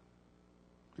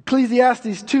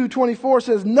 Ecclesiastes 2:24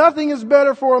 says, nothing is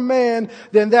better for a man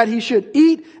than that he should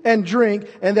eat and drink,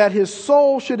 and that his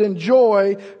soul should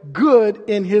enjoy good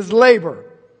in his labor.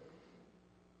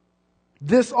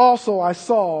 This also I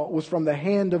saw was from the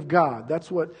hand of God.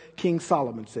 That's what King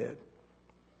Solomon said.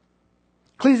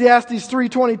 Ecclesiastes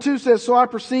 3:22 says, so I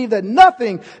perceive that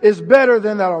nothing is better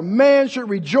than that a man should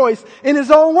rejoice in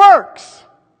his own works.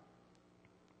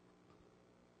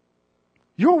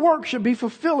 Your work should be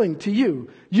fulfilling to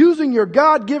you. Using your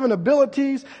God-given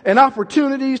abilities and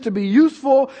opportunities to be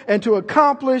useful and to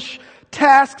accomplish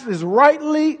tasks is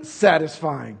rightly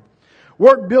satisfying.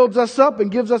 Work builds us up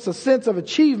and gives us a sense of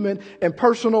achievement and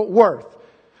personal worth.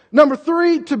 Number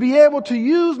 3, to be able to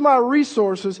use my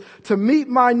resources to meet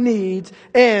my needs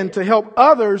and to help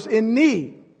others in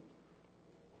need.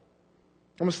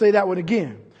 I'm going to say that one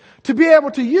again. To be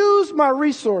able to use my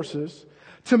resources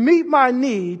to meet my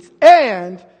needs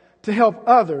and to help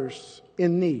others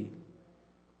in need.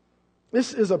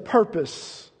 This is a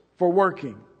purpose for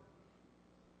working.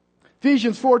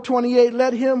 Ephesians 4:28,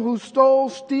 let him who stole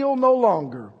steal no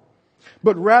longer,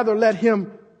 but rather let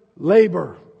him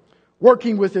labor,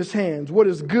 working with his hands what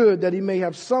is good, that he may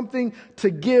have something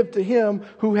to give to him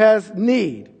who has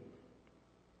need.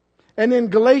 And in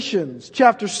Galatians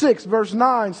chapter 6 verse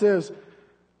 9 says,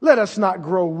 let us not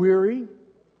grow weary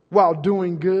while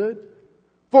doing good,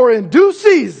 for in due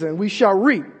season we shall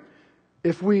reap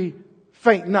if we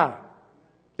faint not.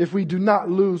 if we do not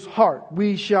lose heart.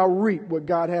 We shall reap what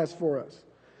God has for us.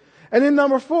 And then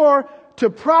number 4, to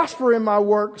prosper in my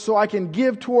work so I can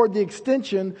give toward the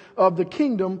extension of the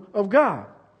kingdom of God.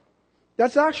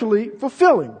 That's actually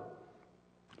fulfilling,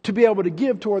 to be able to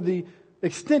give toward the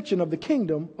extension of the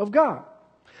kingdom of God.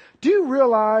 Do you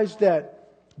realize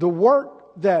that the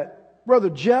work that Brother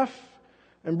Jeff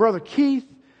and Brother Keith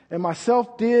and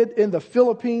myself did in the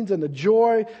Philippines, and the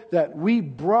joy that we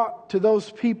brought to those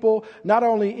people, not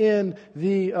only in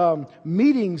the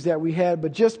meetings that we had,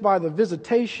 but just by the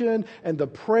visitation and the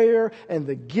prayer and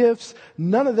the gifts,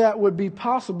 none of that would be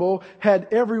possible had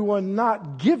everyone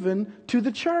not given to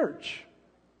the church.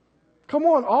 Come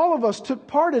on, all of us took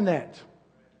part in that.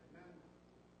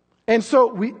 And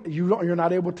so you're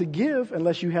not able to give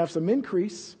unless you have some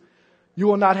increase. You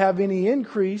will not have any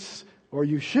increase, or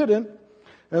you shouldn't,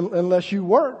 unless you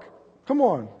work. Come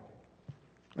on.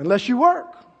 Unless you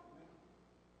work.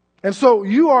 And so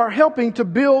you are helping to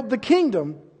build the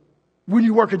kingdom when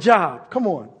you work a job. Come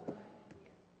on.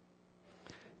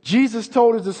 Jesus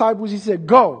told his disciples, he said,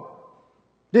 go,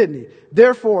 didn't he?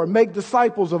 Therefore, make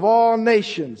disciples of all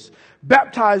nations,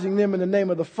 baptizing them in the name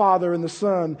of the Father and the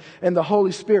Son and the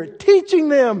Holy Spirit, teaching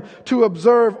them to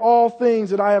observe all things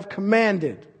that I have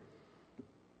commanded.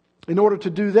 In order to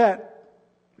do that,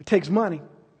 it takes money.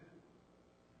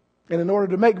 And in order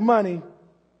to make money,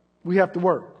 we have to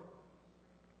work.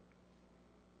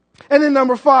 And then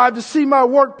number 5, to see my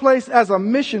workplace as a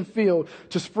mission field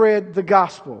to spread the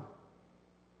gospel.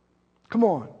 Come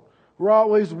on. We're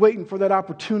always waiting for that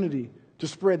opportunity to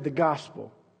spread the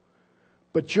gospel.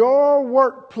 But your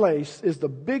workplace is the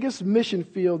biggest mission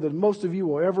field that most of you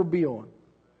will ever be on.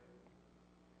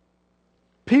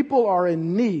 People are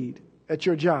in need at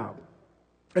your job,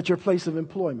 at your place of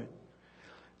employment.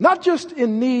 Not just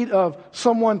in need of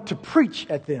someone to preach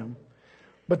at them,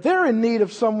 but they're in need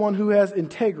of someone who has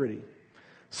integrity,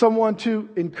 someone to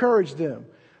encourage them,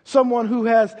 someone who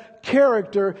has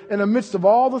character in the midst of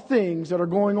all the things that are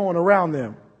going on around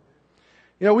them.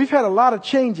 You know, we've had a lot of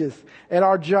changes at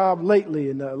our job lately,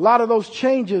 and a lot of those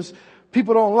changes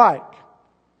people don't like.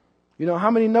 You know, how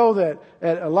many know that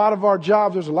at a lot of our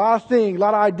jobs, there's a lot of things, a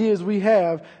lot of ideas we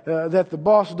have that the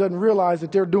boss doesn't realize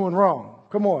that they're doing wrong.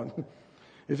 Come on.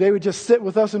 If they would just sit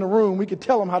with us in a room, we could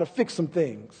tell them how to fix some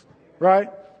things, right?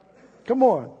 Come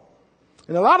on.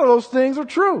 And a lot of those things are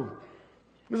true.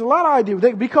 There's a lot of ideas.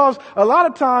 Because a lot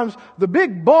of times the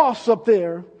big boss up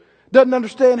there doesn't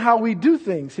understand how we do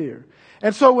things here.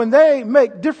 And so when they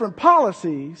make different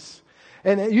policies,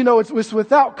 and you know, it's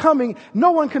without coming,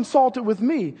 no one consulted with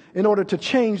me in order to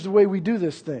change the way we do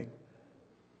this thing.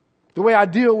 The way I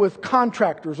deal with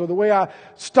contractors, or the way I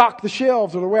stock the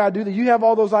shelves, or the way I do that. You have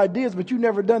all those ideas, but you've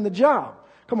never done the job.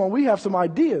 Come on, we have some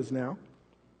ideas now.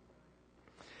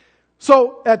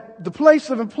 So at the place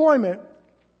of employment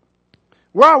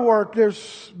where I work,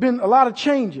 there's been a lot of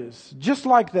changes just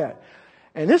like that.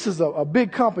 And this is a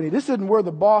big company. This isn't where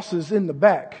the boss is in the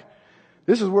back.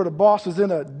 This is where the boss is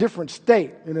in a different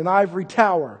state, in an ivory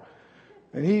tower.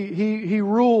 And he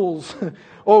rules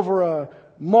over a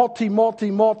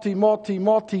multi-billion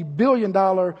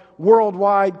dollar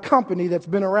worldwide company that's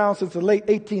been around since the late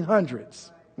 1800s.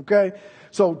 Okay?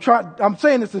 So I'm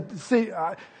saying this to see,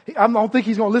 I don't think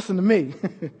he's going to listen to me.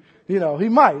 You know, he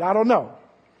might. I don't know.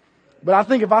 But I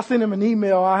think if I send him an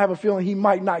email, I have a feeling he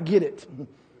might not get it.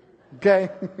 Okay?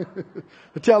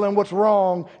 To tell him what's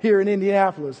wrong here in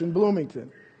Indianapolis, in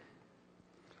Bloomington.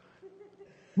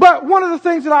 But one of the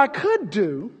things that I could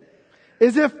do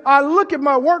is, if I look at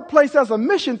my workplace as a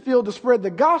mission field to spread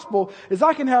the gospel, is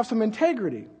I can have some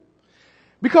integrity.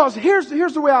 Because here's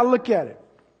the way I look at it.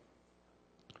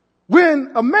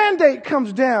 When a mandate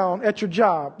comes down at your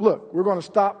job, look, we're going to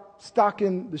stop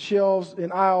stocking the shelves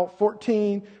in aisle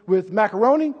 14 with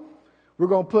macaroni. We're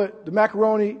going to put the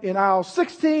macaroni in aisle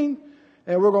 16,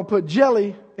 and we're going to put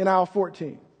jelly in aisle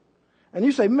 14. And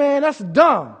you say, man, that's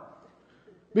dumb.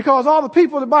 Because all the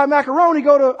people that buy macaroni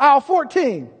go to aisle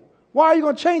 14. Why are you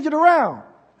going to change it around?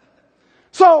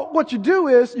 So what you do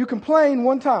is you complain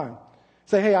one time.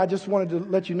 Say, hey, I just wanted to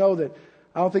let you know that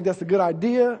I don't think that's a good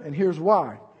idea, and here's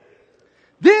why.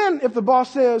 Then if the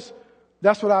boss says,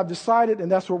 that's what I've decided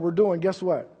and that's what we're doing, guess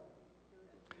what?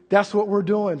 That's what we're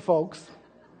doing, folks.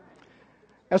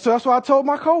 And so that's what I told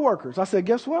my coworkers. I said,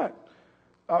 guess what?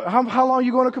 How long are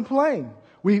you going to complain?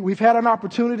 We've had an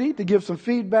opportunity to give some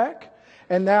feedback,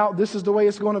 and now this is the way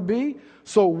it's going to be.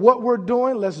 So what we're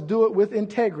doing, let's do it with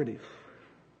integrity.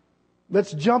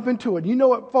 Let's jump into it. You know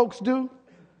what folks do?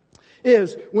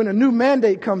 Is when a new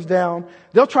mandate comes down,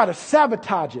 they'll try to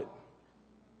sabotage it.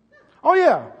 Oh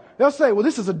yeah. They'll say, well,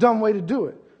 this is a dumb way to do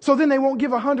it. So then they won't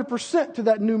give 100% to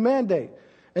that new mandate.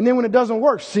 And then when it doesn't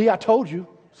work, see, I told you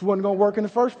this wasn't going to work in the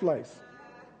first place.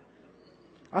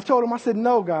 I told him, I said,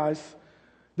 no, guys,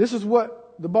 this is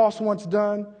what the boss wants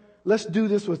done. Let's do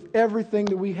this with everything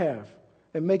that we have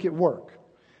and make it work.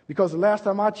 Because the last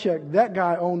time I checked, that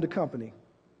guy owned the company.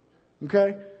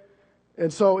 Okay?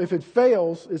 And so if it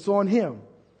fails, it's on him.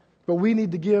 But we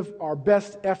need to give our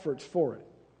best efforts for it.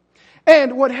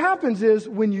 And what happens is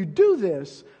when you do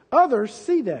this, others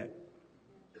see that.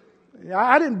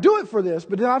 I didn't do it for this,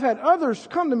 but then I've had others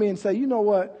come to me and say, you know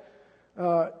what?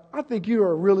 I think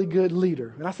you're a really good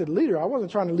leader. And I said, leader? I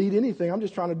wasn't trying to lead anything. I'm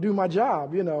just trying to do my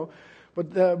job, you know.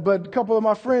 But a couple of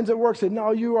my friends at work said,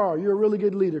 no, you are. You're a really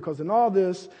good leader because in all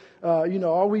this,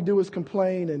 all we do is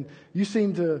complain and you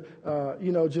seem to,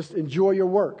 just enjoy your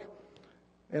work.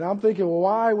 And I'm thinking, well,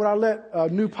 why would I let a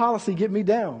new policy get me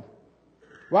down?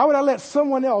 Why would I let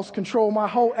someone else control my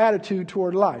whole attitude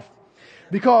toward life?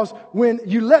 Because when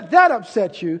you let that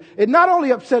upset you, it not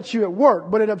only upsets you at work,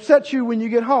 but it upsets you when you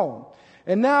get home.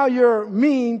 And now you're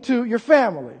mean to your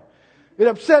family. It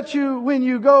upsets you when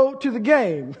you go to the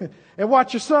game and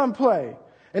watch your son play.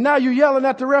 And now you're yelling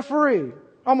at the referee,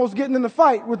 almost getting in the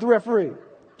fight with the referee.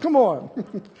 Come on.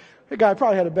 That guy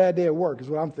probably had a bad day at work is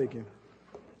what I'm thinking.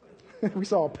 We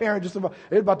saw a parent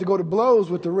they're about to go to blows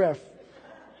with the ref.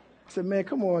 I said, man,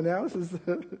 come on now.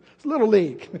 It's Little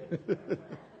League.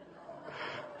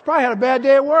 Probably had a bad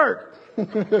day at work.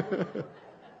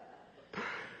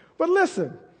 But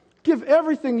listen, give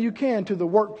everything you can to the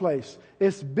workplace.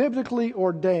 It's biblically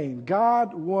ordained.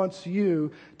 God wants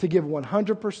you to give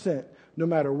 100% no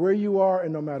matter where you are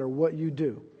and no matter what you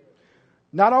do.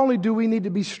 Not only do we need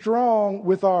to be strong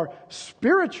with our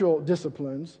spiritual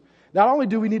disciplines, not only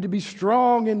do we need to be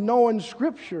strong in knowing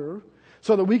Scripture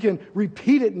so that we can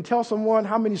repeat it and tell someone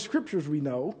how many Scriptures we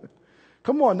know.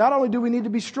 Come on, not only do we need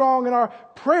to be strong in our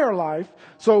prayer life,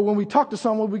 so when we talk to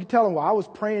someone, we can tell them, well, I was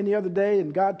praying the other day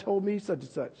and God told me such and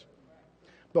such.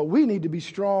 But we need to be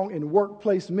strong in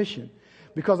workplace mission.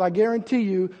 Because I guarantee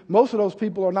you, most of those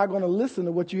people are not going to listen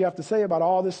to what you have to say about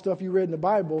all this stuff you read in the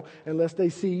Bible unless they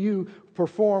see you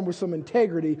perform with some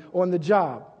integrity on the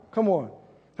job. Come on.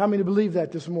 How many believe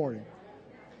that this morning?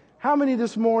 How many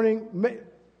this morning,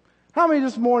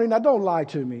 now don't lie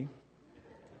to me.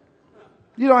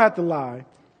 You don't have to lie.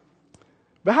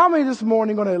 But how many this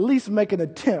morning are going to at least make an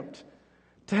attempt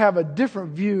to have a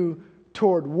different view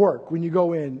toward work when you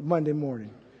go in Monday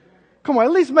morning? Come on,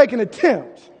 at least make an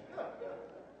attempt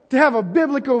to have a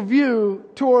biblical view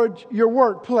toward your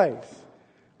workplace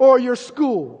or your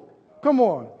school. Come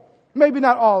on. Maybe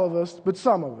not all of us, but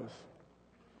some of us.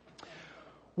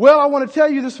 Well, I want to tell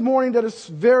you this morning that it's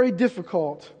very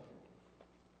difficult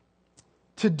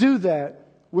to do that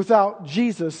without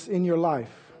Jesus in your life.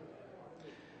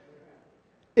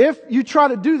 If you try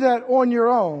to do that on your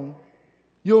own,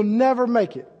 you'll never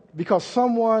make it because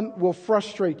someone will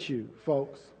frustrate you,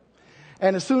 folks.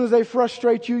 And as soon as they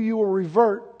frustrate you, you will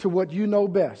revert to what you know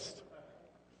best.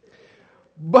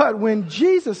 But when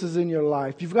Jesus is in your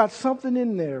life, you've got something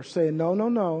in there saying, no,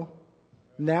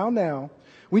 now.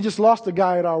 We just lost a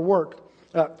guy at our work.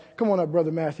 Come on up,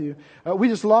 Brother Matthew. We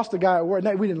just lost a guy at work.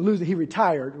 No, we didn't lose him. He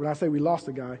retired. When I say we lost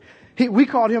a guy, we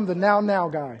called him the now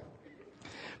guy.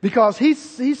 Because he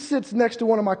sits next to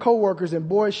one of my coworkers, and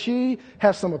boy, she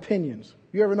has some opinions.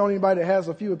 You ever know anybody that has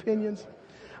a few opinions?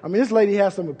 I mean, this lady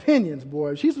has some opinions,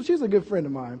 boy. She's a good friend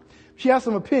of mine. She has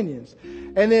some opinions.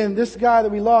 And then this guy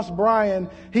that we lost, Brian,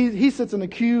 he sits in the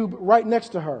cube right next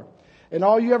to her. And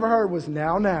all you ever heard was,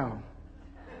 now,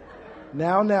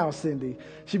 Cindy.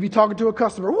 She'd be talking to a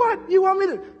customer. What? You want me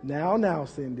to? Now,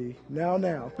 Cindy.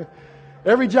 Now.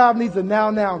 Every job needs a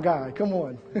now guy. Come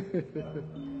on.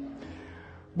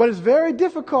 But it's very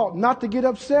difficult not to get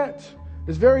upset.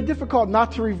 It's very difficult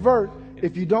not to revert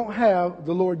if you don't have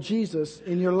the Lord Jesus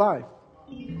in your life.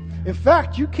 In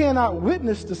fact, you cannot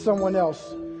witness to someone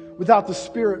else without the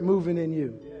Spirit moving in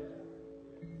you.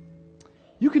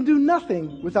 You can do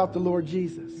nothing without the Lord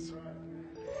Jesus.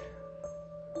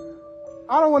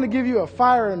 I don't want to give you a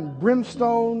fire and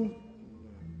brimstone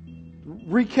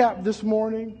recap this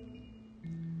morning,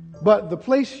 but the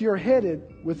place you're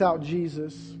headed without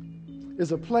Jesus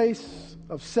is a place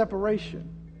of separation.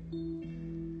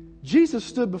 Jesus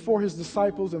stood before his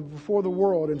disciples and before the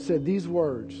world and said these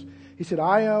words. He said,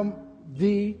 I am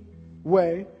the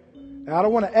way. And I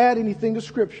don't want to add anything to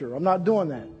Scripture. I'm not doing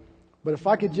that. But if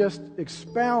I could just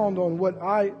expound on what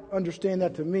I understand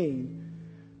that to mean,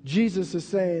 Jesus is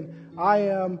saying, I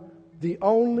am the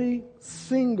only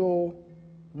single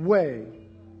way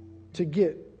to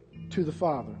get to the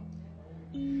Father.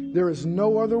 There is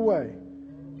no other way.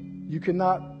 You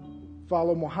cannot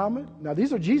follow Muhammad. Now,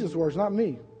 these are Jesus' words, not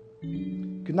me.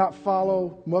 You cannot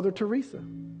follow Mother Teresa.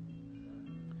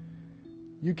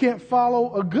 You can't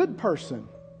follow a good person.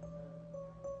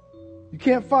 You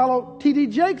can't follow T.D.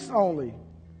 Jakes only,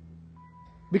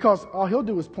 because all he'll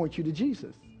do is point you to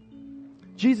Jesus.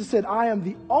 Jesus said, I am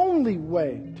the only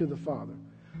way to the Father.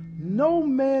 No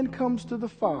man comes to the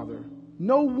Father.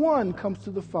 No one comes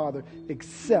to the Father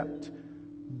except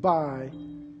by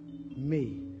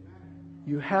me.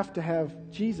 You have to have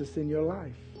Jesus in your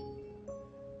life.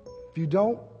 If you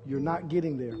don't, you're not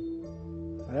getting there.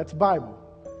 Now, that's Bible.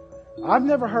 I've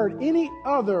never heard any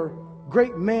other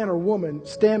great man or woman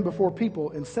stand before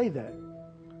people and say that.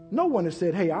 No one has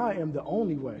said, hey, I am the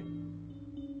only way.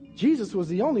 Jesus was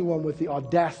the only one with the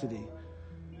audacity,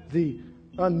 the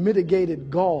unmitigated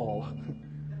gall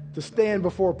to stand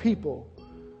before people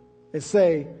and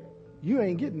say, you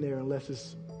ain't getting there unless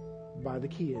it's by the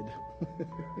kid.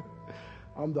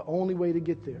 I'm the only way to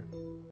get there.